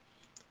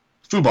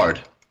foobarred.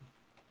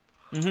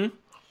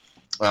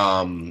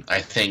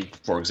 I think,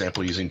 for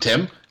example, using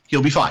Tim,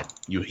 he'll be fine.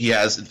 He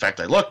has, in fact,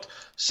 I looked,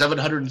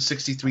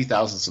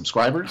 763,000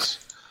 subscribers.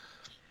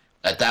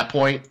 At that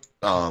point,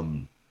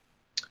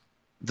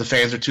 the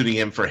fans are tuning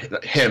in for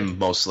him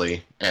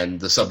mostly, and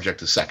the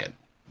subject is second.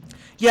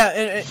 Yeah,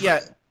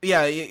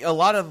 and a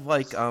lot of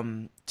like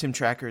Tim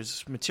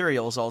Tracker's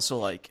material is also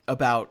like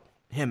about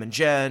him and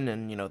Jen,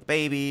 and the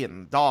baby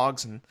and the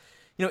dogs, and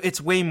it's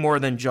way more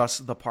than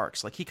just the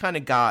parks. Like he kind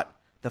of got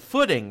the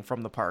footing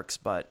from the parks,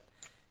 but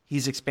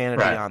he's expanded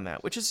beyond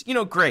that, which is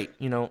great.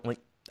 Like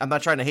I'm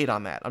not trying to hate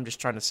on that. I'm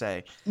just trying to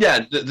say,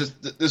 yeah, this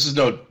is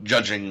no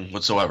judging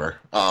whatsoever.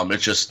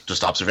 It's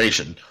just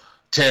observation.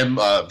 Tim,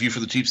 View for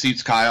the Cheap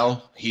Seats,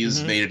 Kyle,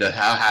 he's made it a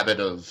habit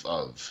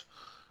of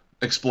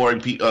exploring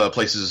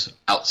places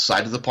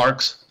outside of the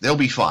parks. They'll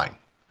be fine.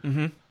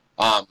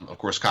 Of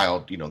course,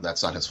 Kyle,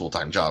 that's not his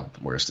full-time job,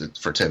 whereas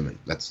for Tim,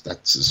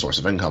 that's his source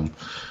of income.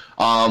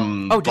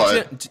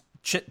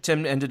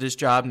 Tim ended his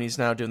job and he's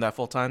now doing that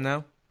full-time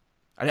now?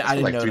 I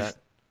didn't know that.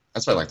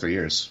 That's been like 3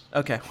 years.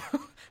 Okay.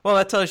 Well,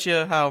 that tells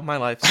you how my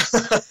life's...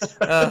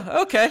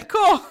 okay,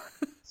 cool.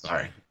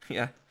 Sorry.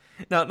 Yeah.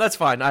 No, that's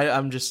fine.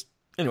 I'm just...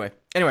 Anyway,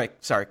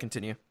 sorry,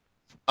 continue.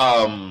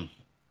 Yeah,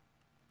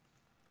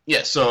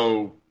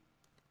 so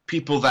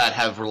people that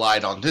have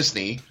relied on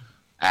Disney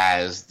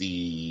as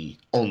the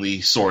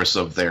only source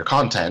of their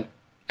content,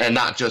 and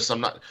not just...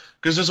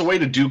 because there's a way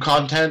to do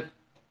content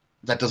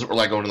that doesn't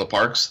rely on going to the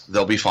parks,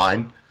 they'll be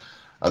fine.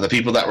 The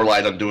people that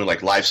relied on doing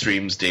like live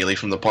streams daily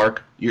from the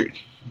park, you're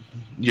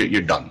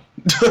done.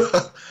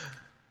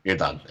 You're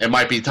done. It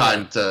might be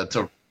time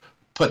to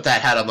put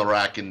that hat on the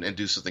rack and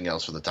do something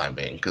else for the time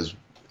being, because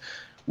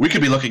we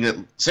could be looking at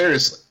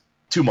serious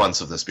 2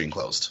 months of this being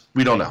closed.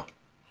 We don't know.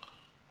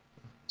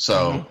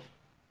 So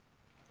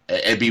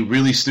it'd be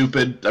really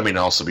stupid. I mean,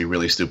 also be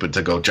really stupid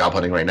to go job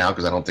hunting right now,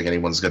 because I don't think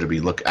anyone's going to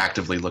be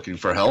actively looking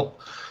for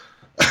help.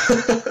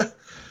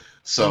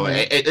 So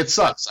it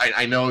sucks.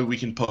 I know we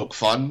can poke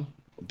fun,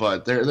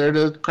 but they're in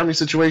a crummy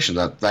situation.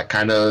 That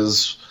kind of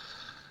is,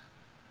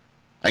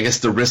 I guess,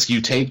 the risk you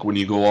take when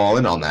you go all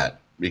in on that,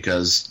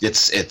 because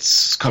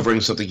it's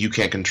covering something you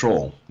can't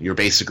control. You're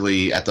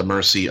basically at the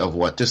mercy of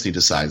what Disney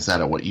decides,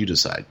 not at what you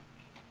decide.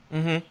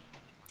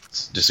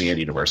 It's Disney and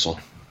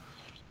Universal.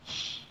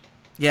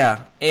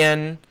 Yeah,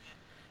 and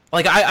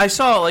like I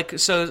saw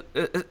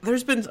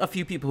there's been a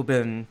few people who've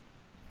been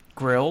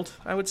grilled,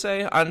 I would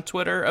say, on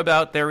Twitter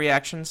about their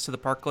reactions to the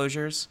park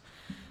closures.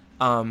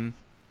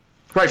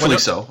 Rightfully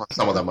so.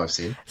 Some of them I've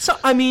seen. So,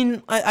 I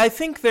mean, I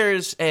think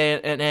there's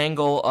an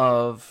angle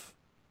of...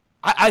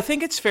 I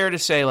think it's fair to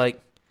say, like,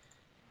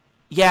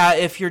 yeah,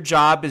 if your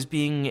job is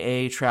being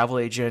a travel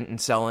agent and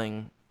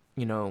selling,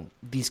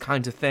 these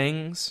kinds of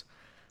things,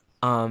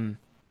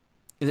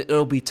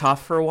 it'll be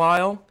tough for a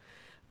while.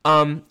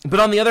 But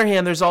on the other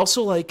hand, there's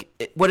also,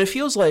 like, what it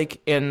feels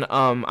like, and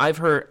I've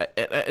heard,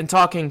 and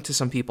talking to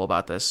some people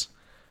about this,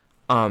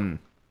 the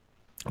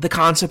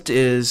concept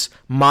is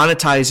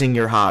monetizing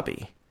your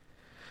hobby.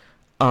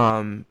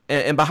 And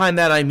behind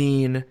that, I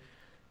mean,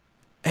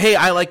 hey,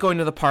 I like going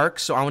to the park,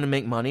 so I want to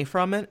make money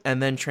from it,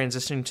 and then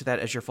transitioning to that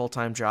as your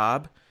full-time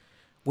job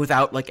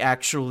without, like,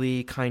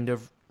 actually kind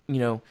of,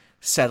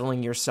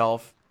 settling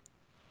yourself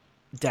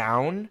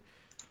down.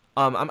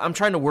 I'm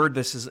trying to word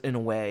this in a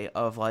way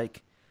of,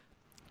 like,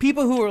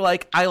 people who are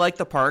like, I like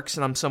the parks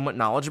and I'm somewhat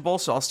knowledgeable,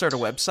 so I'll start a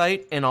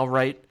website and I'll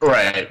write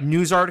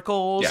news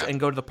articles and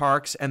go to the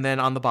parks, and then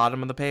on the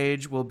bottom of the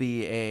page will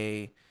be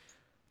a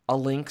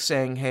link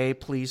saying, hey,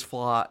 please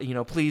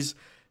please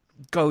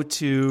go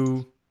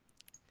to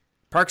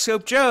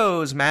Parkscope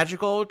Joe's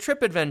Magical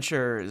Trip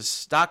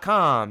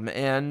Adventures.com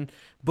and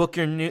book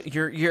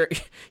your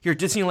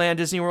Disneyland,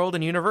 Disney World,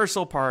 and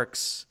Universal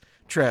Parks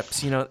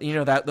trips.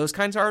 That those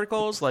kinds of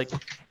articles, like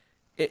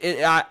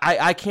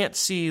I can't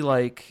see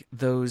like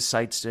those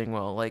sites doing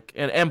well. Like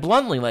and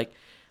bluntly, like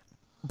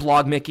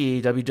Blog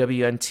Mickey,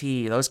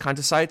 WWNT, those kinds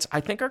of sites,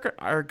 I think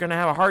are going to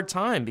have a hard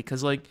time,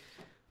 because like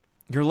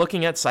you're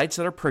looking at sites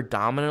that are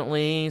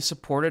predominantly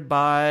supported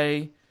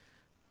by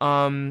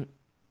either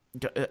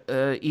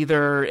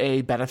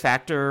a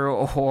benefactor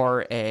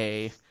or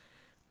a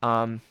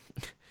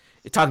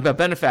talking about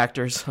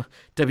benefactors,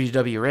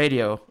 WW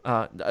Radio,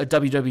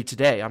 WW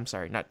Today. I'm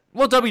sorry,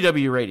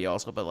 WW Radio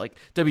also, but like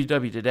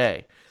WW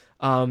Today,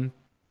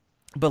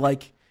 but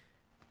like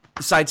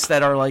sites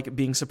that are like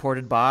being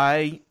supported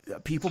by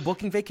people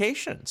booking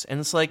vacations, and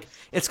it's like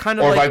it's kind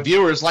of by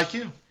viewers like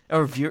you.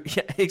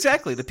 Yeah,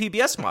 exactly, the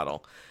PBS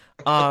model.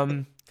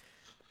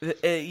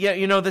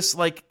 This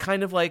like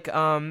kind of like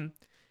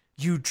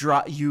you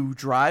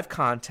drive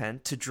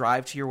content to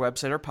drive to your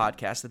website or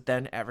podcast that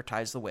then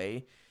advertise the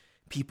way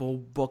people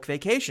book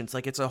vacations.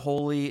 Like it's a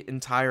wholly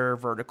entire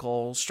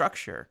vertical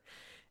structure,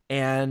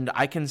 and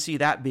I can see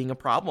that being a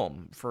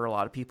problem for a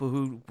lot of people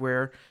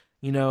where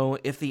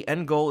if the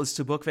end goal is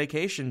to book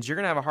vacations, you're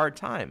gonna have a hard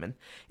time. And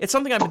it's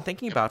something I've been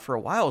thinking about for a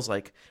while, is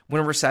like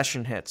when a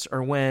recession hits,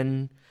 or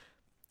when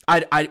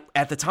I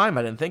at the time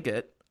I didn't think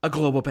it, a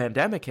global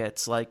pandemic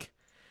hits, like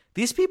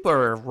these people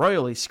are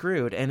royally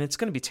screwed, and it's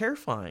going to be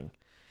terrifying.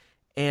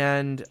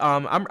 And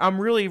I'm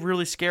really,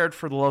 really scared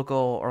for the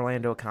local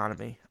Orlando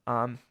economy.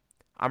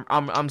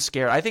 I'm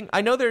scared.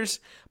 I know there's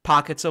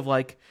pockets of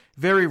like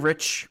very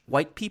rich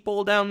white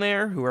people down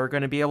there who are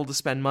going to be able to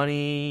spend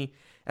money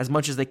as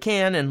much as they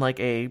can, and like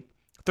a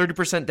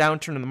 30%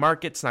 downturn in the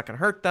market's not going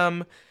to hurt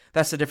them.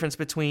 That's the difference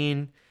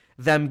between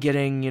them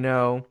getting,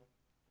 $150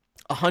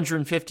 and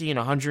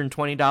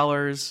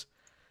 $120,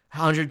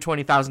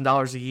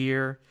 $120,000 a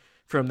year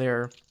from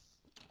their,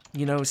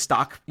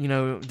 stock,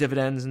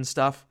 dividends and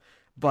stuff.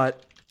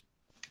 But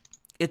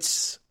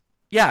it's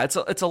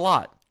a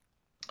lot.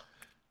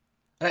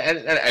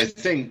 And I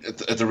think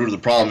at the root of the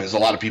problem is a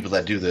lot of people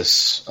that do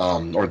this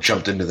or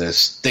jumped into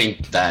this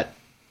think that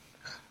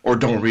or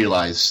don't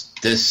realize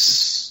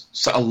this.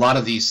 So a lot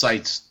of these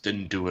sites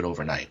didn't do it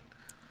overnight.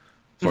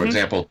 For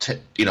example,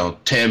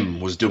 Tim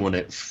was doing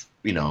it,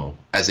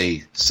 as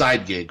a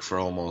side gig for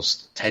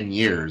almost 10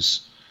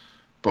 years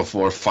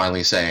before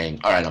finally saying,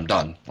 "All right, I'm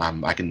done.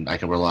 I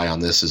can rely on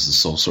this as the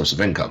sole source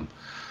of income."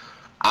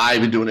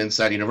 I've been doing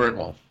Inside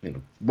Universal,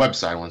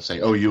 website. I want to say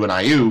OU and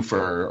IU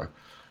for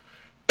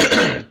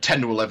 10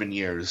 to 11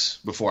 years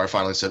before I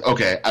finally said,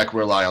 "Okay, I can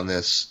rely on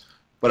this,"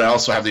 but I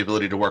also have the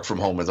ability to work from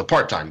home as a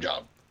part-time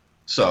job,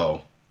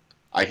 so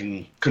I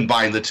can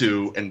combine the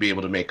two and be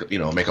able to make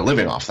a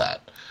living off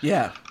that.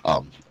 Yeah.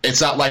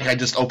 It's not like I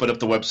just opened up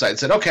the website and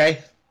said,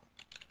 "Okay,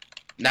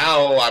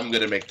 now I'm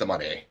going to make the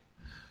money."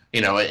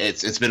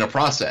 It's been a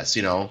process,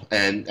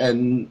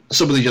 and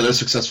some of the other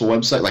successful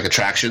websites like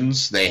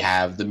Attractions, they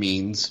have the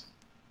means,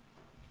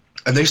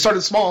 and they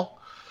started small.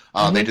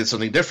 They did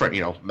something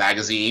different,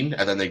 magazine,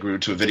 and then they grew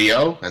to a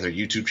video, and their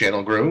YouTube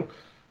channel grew.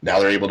 Now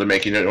they're able to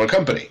make it into a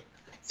company.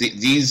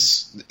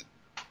 These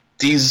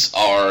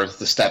are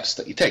the steps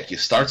that you take. You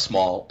start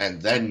small,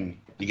 and then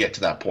you get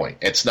to that point.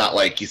 It's not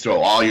like you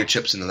throw all your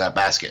chips into that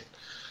basket.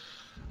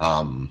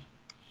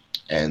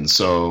 And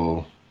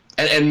so...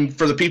 And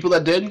for the people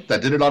that did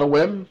it on a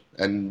whim,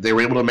 and they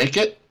were able to make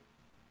it,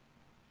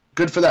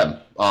 good for them.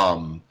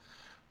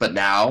 But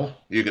now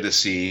you're going to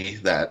see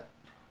that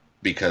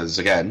because,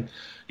 again,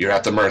 you're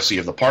at the mercy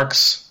of the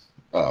parks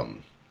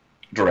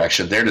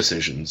direction, their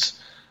decisions.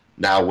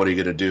 Now what are you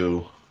going to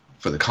do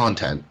for the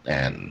content?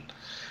 And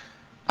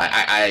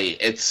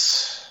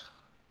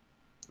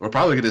we're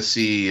probably going to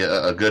see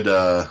a good,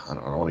 I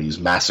don't want to use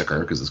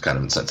massacre because it's kind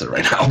of insensitive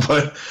right now,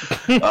 but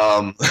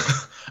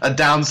a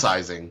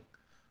downsizing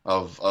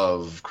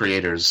of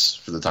creators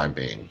for the time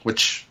being,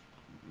 which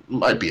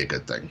might be a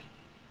good thing.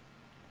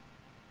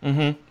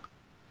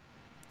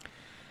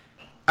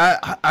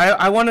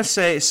 I want to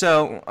say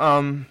so.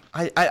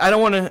 I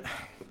don't want to.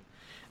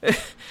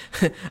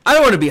 I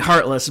don't want to be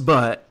heartless,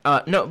 but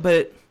no.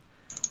 But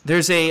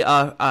there's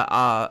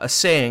a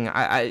saying.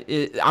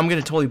 I'm going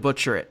to totally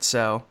butcher it.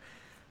 So,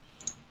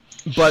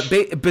 but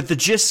the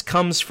gist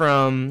comes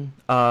from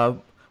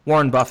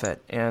Warren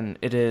Buffett, and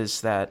it is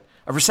that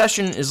a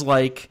recession is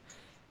like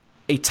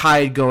a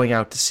tide going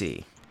out to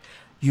sea.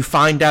 You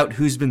find out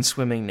who's been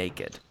swimming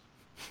naked.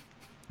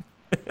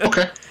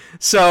 Okay.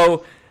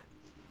 So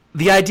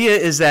the idea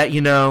is that,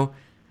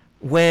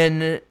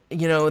 when,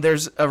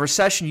 there's a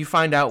recession, you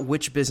find out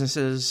which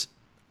businesses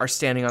are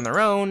standing on their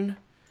own,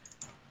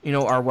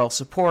 are well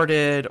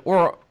supported,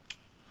 or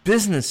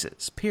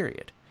businesses,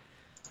 period.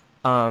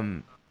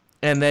 And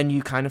then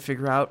you kind of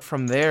figure out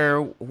from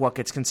there what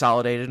gets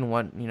consolidated and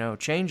what,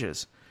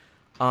 changes.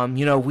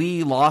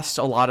 We lost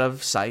a lot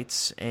of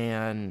sites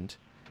and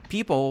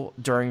people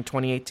during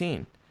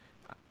 2018.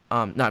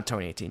 Not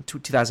 2018,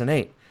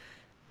 2008.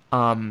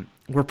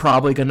 We're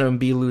probably going to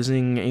be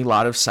losing a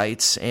lot of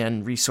sites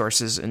and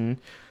resources in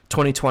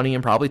 2020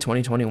 and probably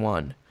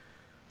 2021.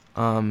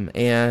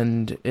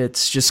 And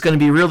it's just going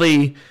to be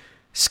really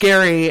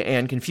scary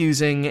and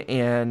confusing,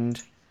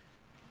 and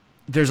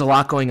there's a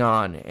lot going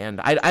on.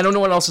 And I don't know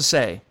what else to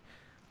say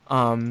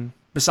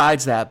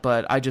besides that,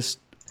 but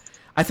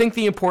I think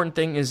the important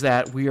thing is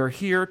that we are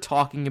here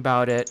talking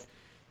about it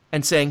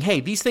and saying, hey,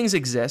 these things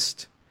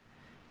exist.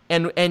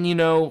 And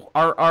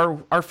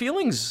our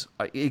feelings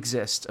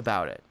exist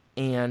about it.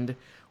 And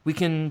we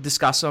can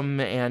discuss them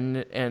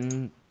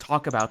and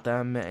talk about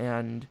them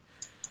and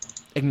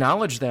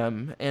acknowledge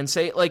them and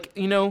say, like,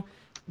 you know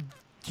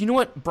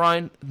what,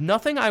 Brian?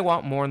 Nothing I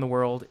want more in the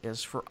world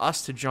is for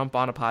us to jump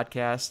on a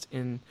podcast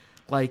in,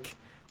 like,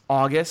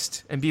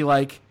 August and be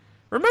like,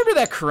 remember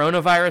that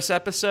coronavirus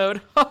episode?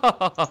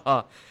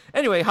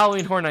 Anyway,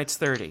 Halloween Horror Nights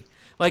 30.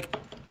 Like,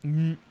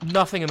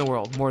 nothing in the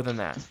world more than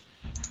that.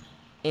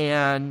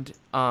 And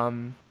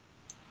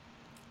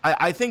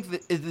I think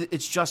that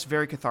it's just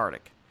very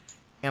cathartic.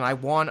 And I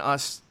want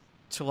us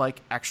to,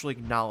 like, actually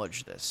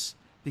acknowledge this.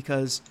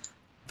 Because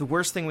the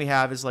worst thing we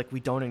have is, like, we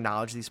don't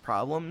acknowledge these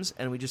problems,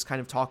 and we just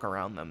kind of talk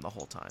around them the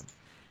whole time.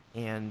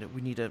 And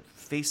we need to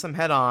face them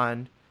head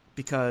on,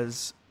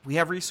 because we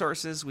have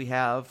resources, we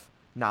have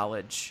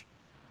knowledge.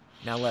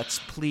 Now let's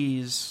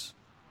please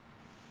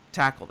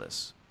tackle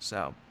this.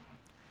 So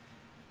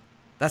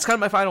that's kind of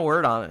my final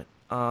word on it.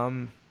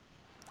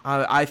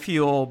 I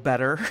feel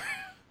better.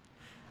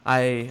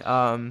 I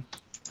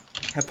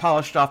have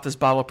polished off this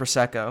bottle of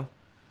Prosecco,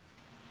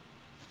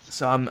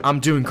 so I'm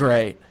doing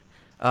great.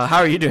 How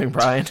are you doing,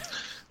 Brian?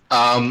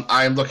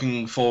 I'm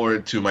looking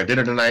forward to my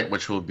dinner tonight,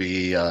 which will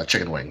be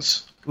chicken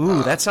wings.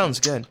 Ooh, that sounds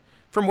good.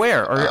 From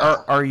where?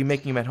 Or are you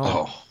making them at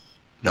home? Oh,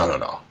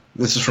 no.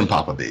 This is from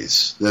Papa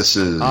B's. This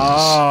is.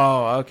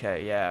 Oh,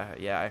 okay,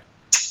 yeah.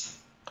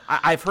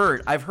 I've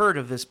heard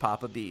of this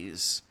Papa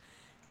B's.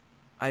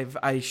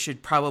 I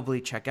should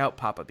probably check out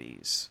Papa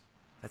B's.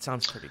 That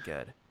sounds pretty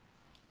good.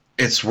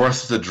 It's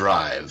worth the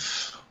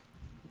drive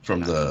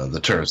from the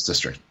tourist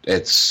district.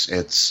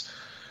 It's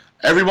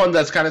everyone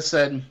that's kind of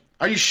said,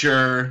 "Are you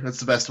sure that's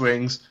the best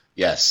wings?"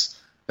 Yes.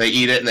 They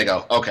eat it and they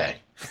go, "Okay,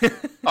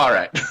 all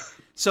right."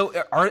 So,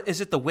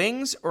 is it the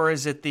wings or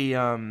is it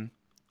the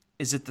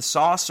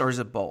sauce or is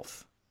it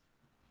both?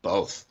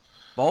 Both.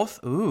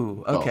 Both?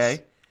 Ooh,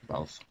 okay.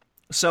 Both.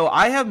 So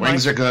I have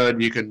wings are good.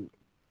 You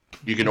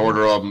can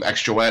order them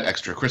extra wet,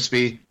 extra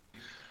crispy.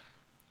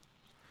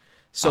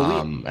 So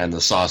and the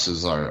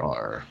sauces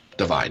are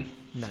divine.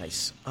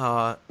 Nice.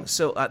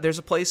 So there's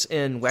a place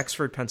in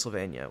Wexford,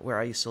 Pennsylvania, where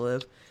I used to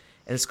live,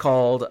 and it's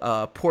called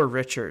Poor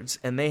Richard's,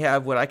 and they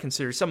have what I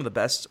consider some of the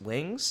best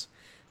wings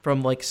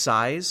from like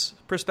size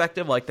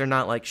perspective. Like they're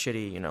not like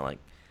shitty, like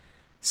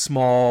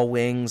small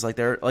wings. Like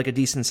they're like a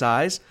decent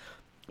size.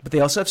 But they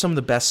also have some of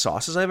the best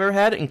sauces I've ever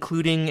had,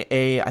 including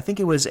I think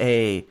it was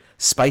a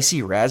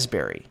spicy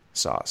raspberry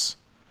sauce.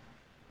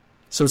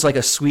 So it's like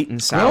a sweet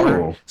and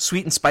sour,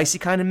 sweet and spicy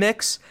kind of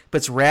mix, but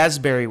it's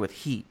raspberry with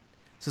heat.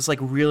 So it's like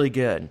really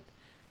good.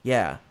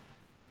 Yeah.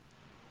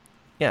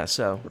 Yeah,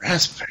 so.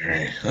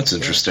 Raspberry. That's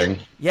interesting.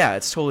 Yeah,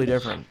 it's totally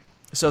different.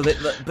 So but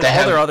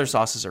all their other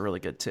sauces are really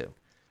good too.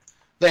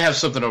 They have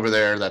something over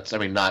there that's,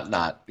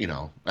 not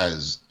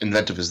as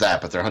inventive as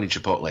that, but their honey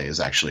chipotle is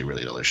actually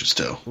really delicious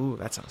too. Ooh,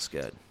 that sounds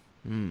good.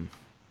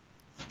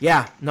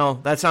 Yeah, no,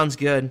 that sounds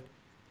good.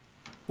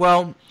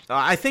 Well,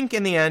 I think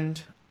in the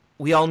end,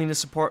 we all need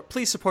to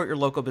please support your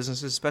local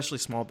businesses, especially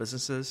small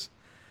businesses.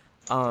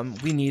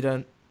 We need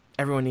it.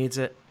 Everyone needs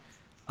it.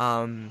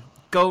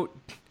 Go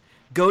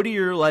to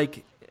your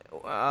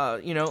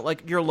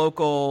your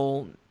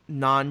local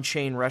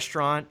non-chain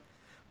restaurant.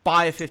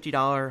 Buy a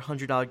 $50,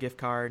 $100 gift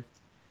card.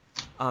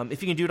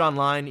 If you can do it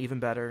online, even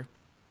better.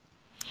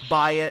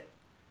 Buy it.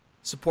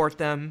 Support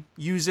them.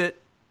 Use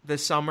it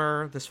this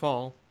summer, this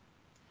fall.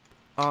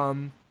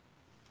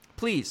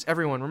 Please,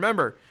 everyone,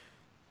 remember,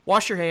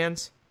 wash your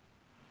hands.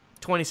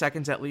 20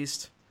 seconds at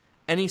least.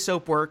 Any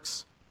soap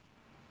works.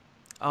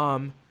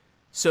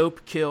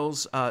 Soap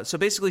kills. So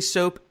basically,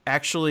 soap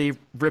actually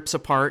rips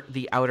apart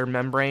the outer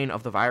membrane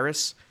of the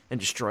virus and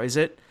destroys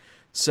it.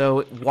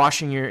 So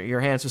washing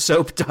your hands with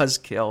soap does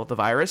kill the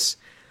virus.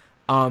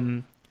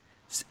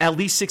 At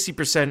least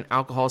 60%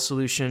 alcohol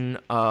solution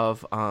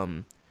of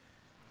hand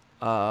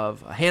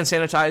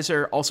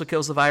sanitizer also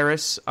kills the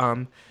virus.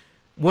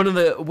 One of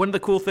the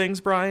cool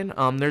things, Brian,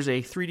 there's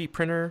a 3D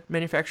printer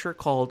manufacturer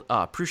called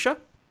Prusa.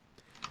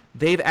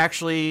 They've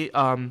actually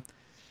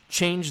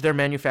changed their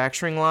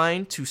manufacturing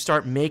line to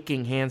start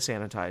making hand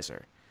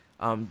sanitizer.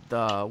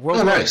 The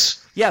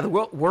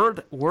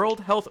World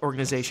Health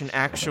Organization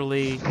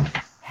actually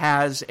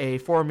has a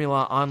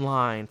formula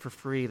online for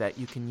free that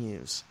you can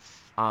use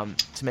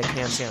to make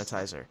hand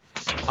sanitizer.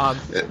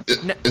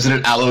 Isn't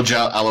it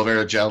aloe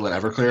vera gel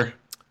and Everclear?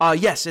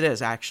 Yes, it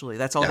is actually.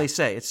 That's all they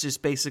say. It's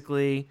just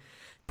basically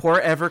pour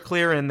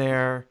Everclear in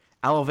there,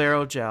 aloe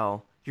vera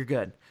gel. You're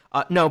good.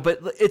 No, but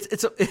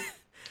it's a.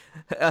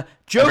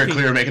 Joking.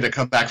 Everclear making a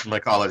comeback from my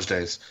college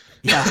days.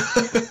 Yeah.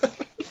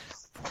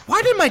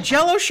 Why did my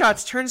Jell-O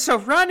shots turn so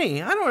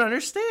runny? I don't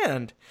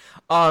understand.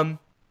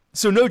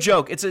 So no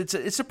joke.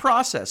 It's a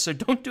process. So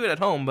don't do it at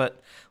home. But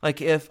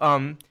like if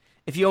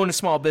you own a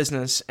small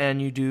business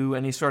and you do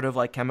any sort of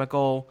like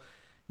chemical,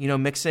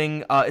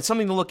 mixing, it's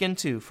something to look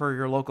into for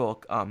your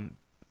local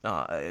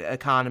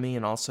economy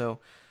and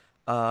also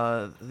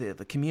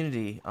the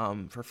community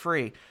for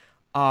free,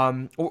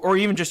 or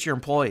even just your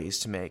employees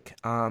to make.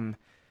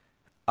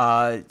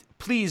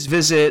 Please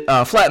visit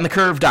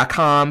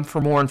flattenthecurve.com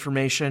for more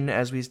information,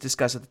 as we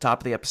discussed at the top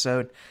of the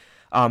episode.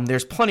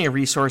 There's plenty of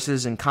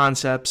resources and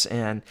concepts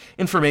and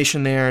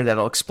information there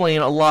that'll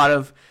explain a lot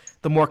of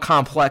the more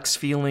complex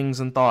feelings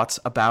and thoughts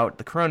about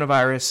the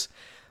coronavirus.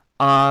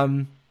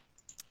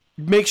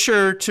 Make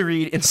sure to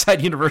read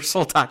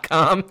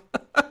InsideUniversal.com.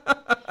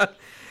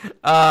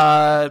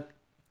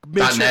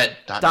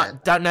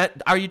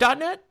 .net. Are you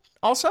 .net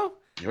also?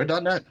 You're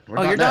 .net.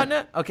 You're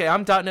 .net? Okay,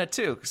 I'm .net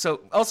too.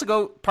 So also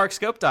go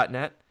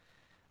parkscope.net.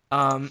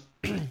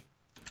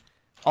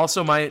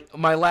 Also, my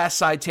last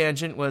side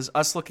tangent was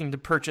us looking to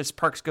purchase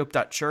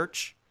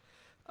parkscope.church,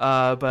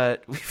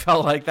 but we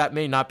felt like that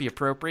may not be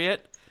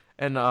appropriate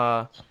and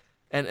a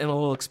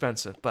little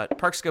expensive. But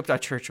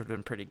parkscope.church would have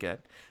been pretty good.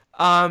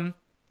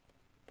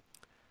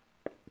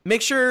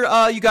 Make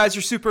sure you guys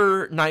are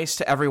super nice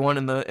to everyone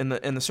in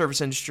the service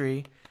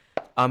industry.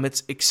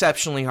 It's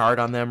exceptionally hard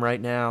on them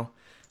right now.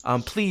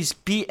 Please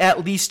be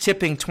at least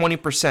tipping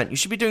 20%. You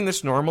should be doing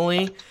this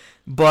normally,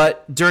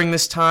 But during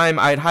this time,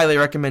 I'd highly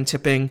recommend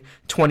tipping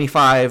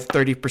 25,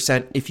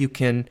 30% if you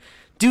can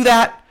do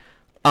that.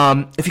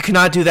 If you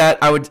cannot do that,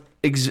 I would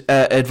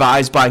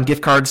advise buying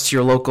gift cards to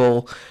your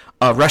local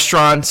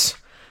restaurants,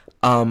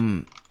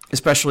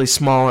 especially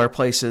smaller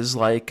places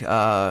like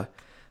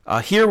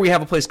here we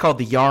have a place called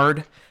The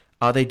Yard.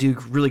 They do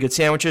really good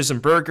sandwiches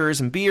and burgers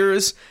and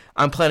beers.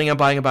 I'm planning on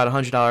buying about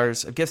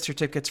 $100 of gift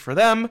certificates for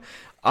them.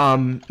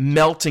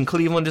 Melt in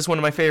Cleveland is one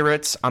of my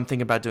favorites. I'm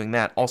thinking about doing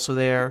that also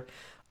there.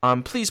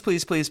 Please,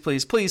 please, please,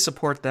 please, please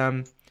support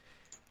them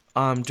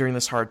during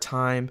this hard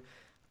time.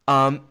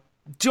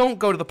 Don't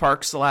go to the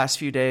parks the last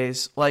few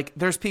days. Like,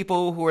 there's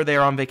people who are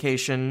there on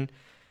vacation,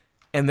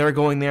 and they're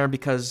going there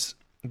because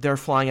they're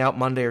flying out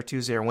Monday or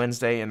Tuesday or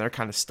Wednesday, and they're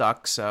kind of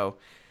stuck. So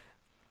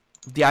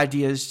the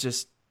idea is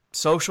just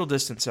social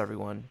distance,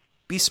 everyone.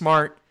 Be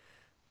smart.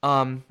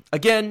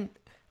 Again,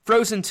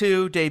 Frozen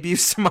 2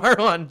 debuts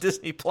tomorrow on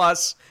Disney+. We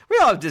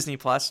all have Disney+.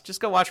 Just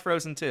go watch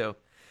Frozen 2.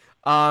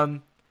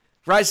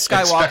 Rise of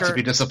Skywalker. Expect to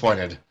be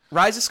disappointed.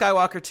 Rise of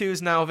Skywalker 2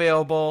 is now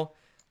available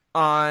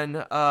on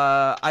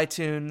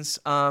iTunes.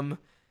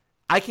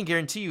 I can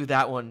guarantee you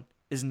that one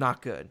is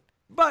not good.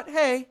 But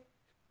hey,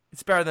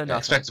 it's better than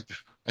nothing.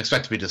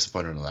 Expect to be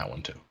disappointed in that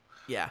one too.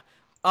 Yeah.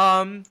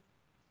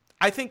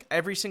 I think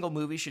every single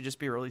movie should just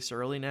be released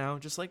early now.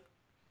 Just like,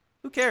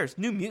 who cares?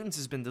 New Mutants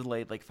has been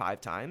delayed like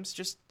 5 times.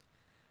 Just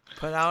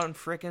put it out on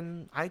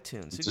frickin'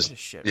 iTunes. Who gives a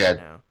shit right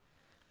now?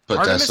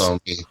 Put that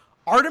on me.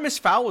 Artemis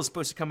Fowl was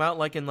supposed to come out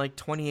like in like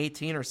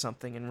 2018 or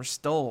something, and we're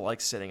still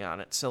like sitting on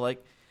it. So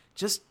like,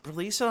 just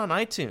release it on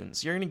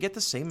iTunes. You're gonna get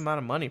the same amount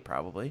of money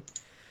probably.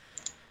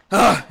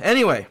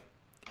 Anyway,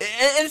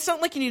 and it's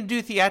not like you need to do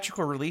a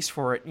theatrical release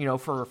for it,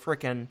 for a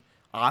frickin'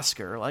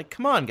 Oscar. Like,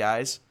 come on,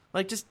 guys.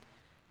 Like, just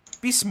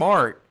be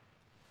smart.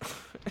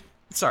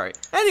 Sorry.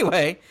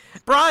 Anyway,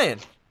 Brian,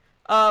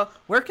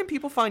 where can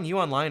people find you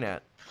online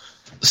at?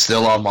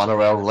 Still on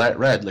Monorail Roulette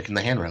Red, licking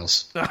the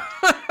handrails.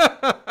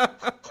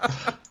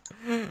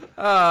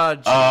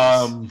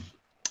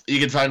 You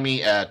can find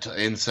me at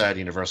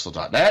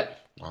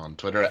InsideUniversal.net, on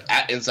Twitter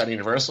at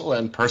InsideUniversal,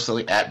 and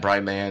personally at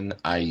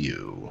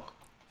BrianManIU.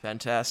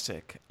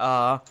 Fantastic.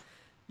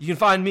 You can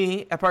find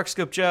me at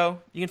Parkscope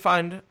Joe. You can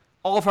find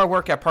all of our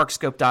work at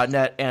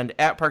Parkscope.net and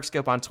at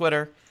Parkscope on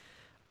Twitter.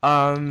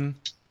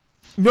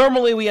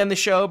 Normally we end the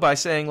show by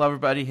saying love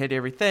everybody, hate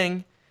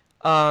everything.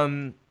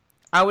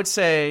 I would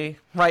say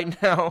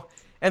right now,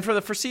 and for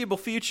the foreseeable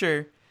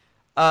future,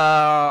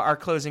 our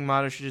closing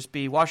motto should just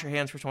be wash your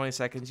hands for 20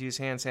 seconds, use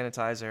hand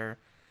sanitizer,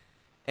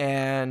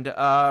 and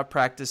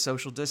practice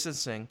social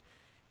distancing.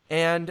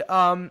 And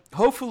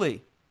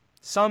hopefully,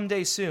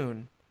 someday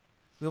soon,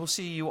 we will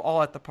see you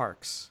all at the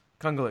parks.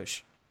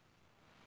 Kungalush.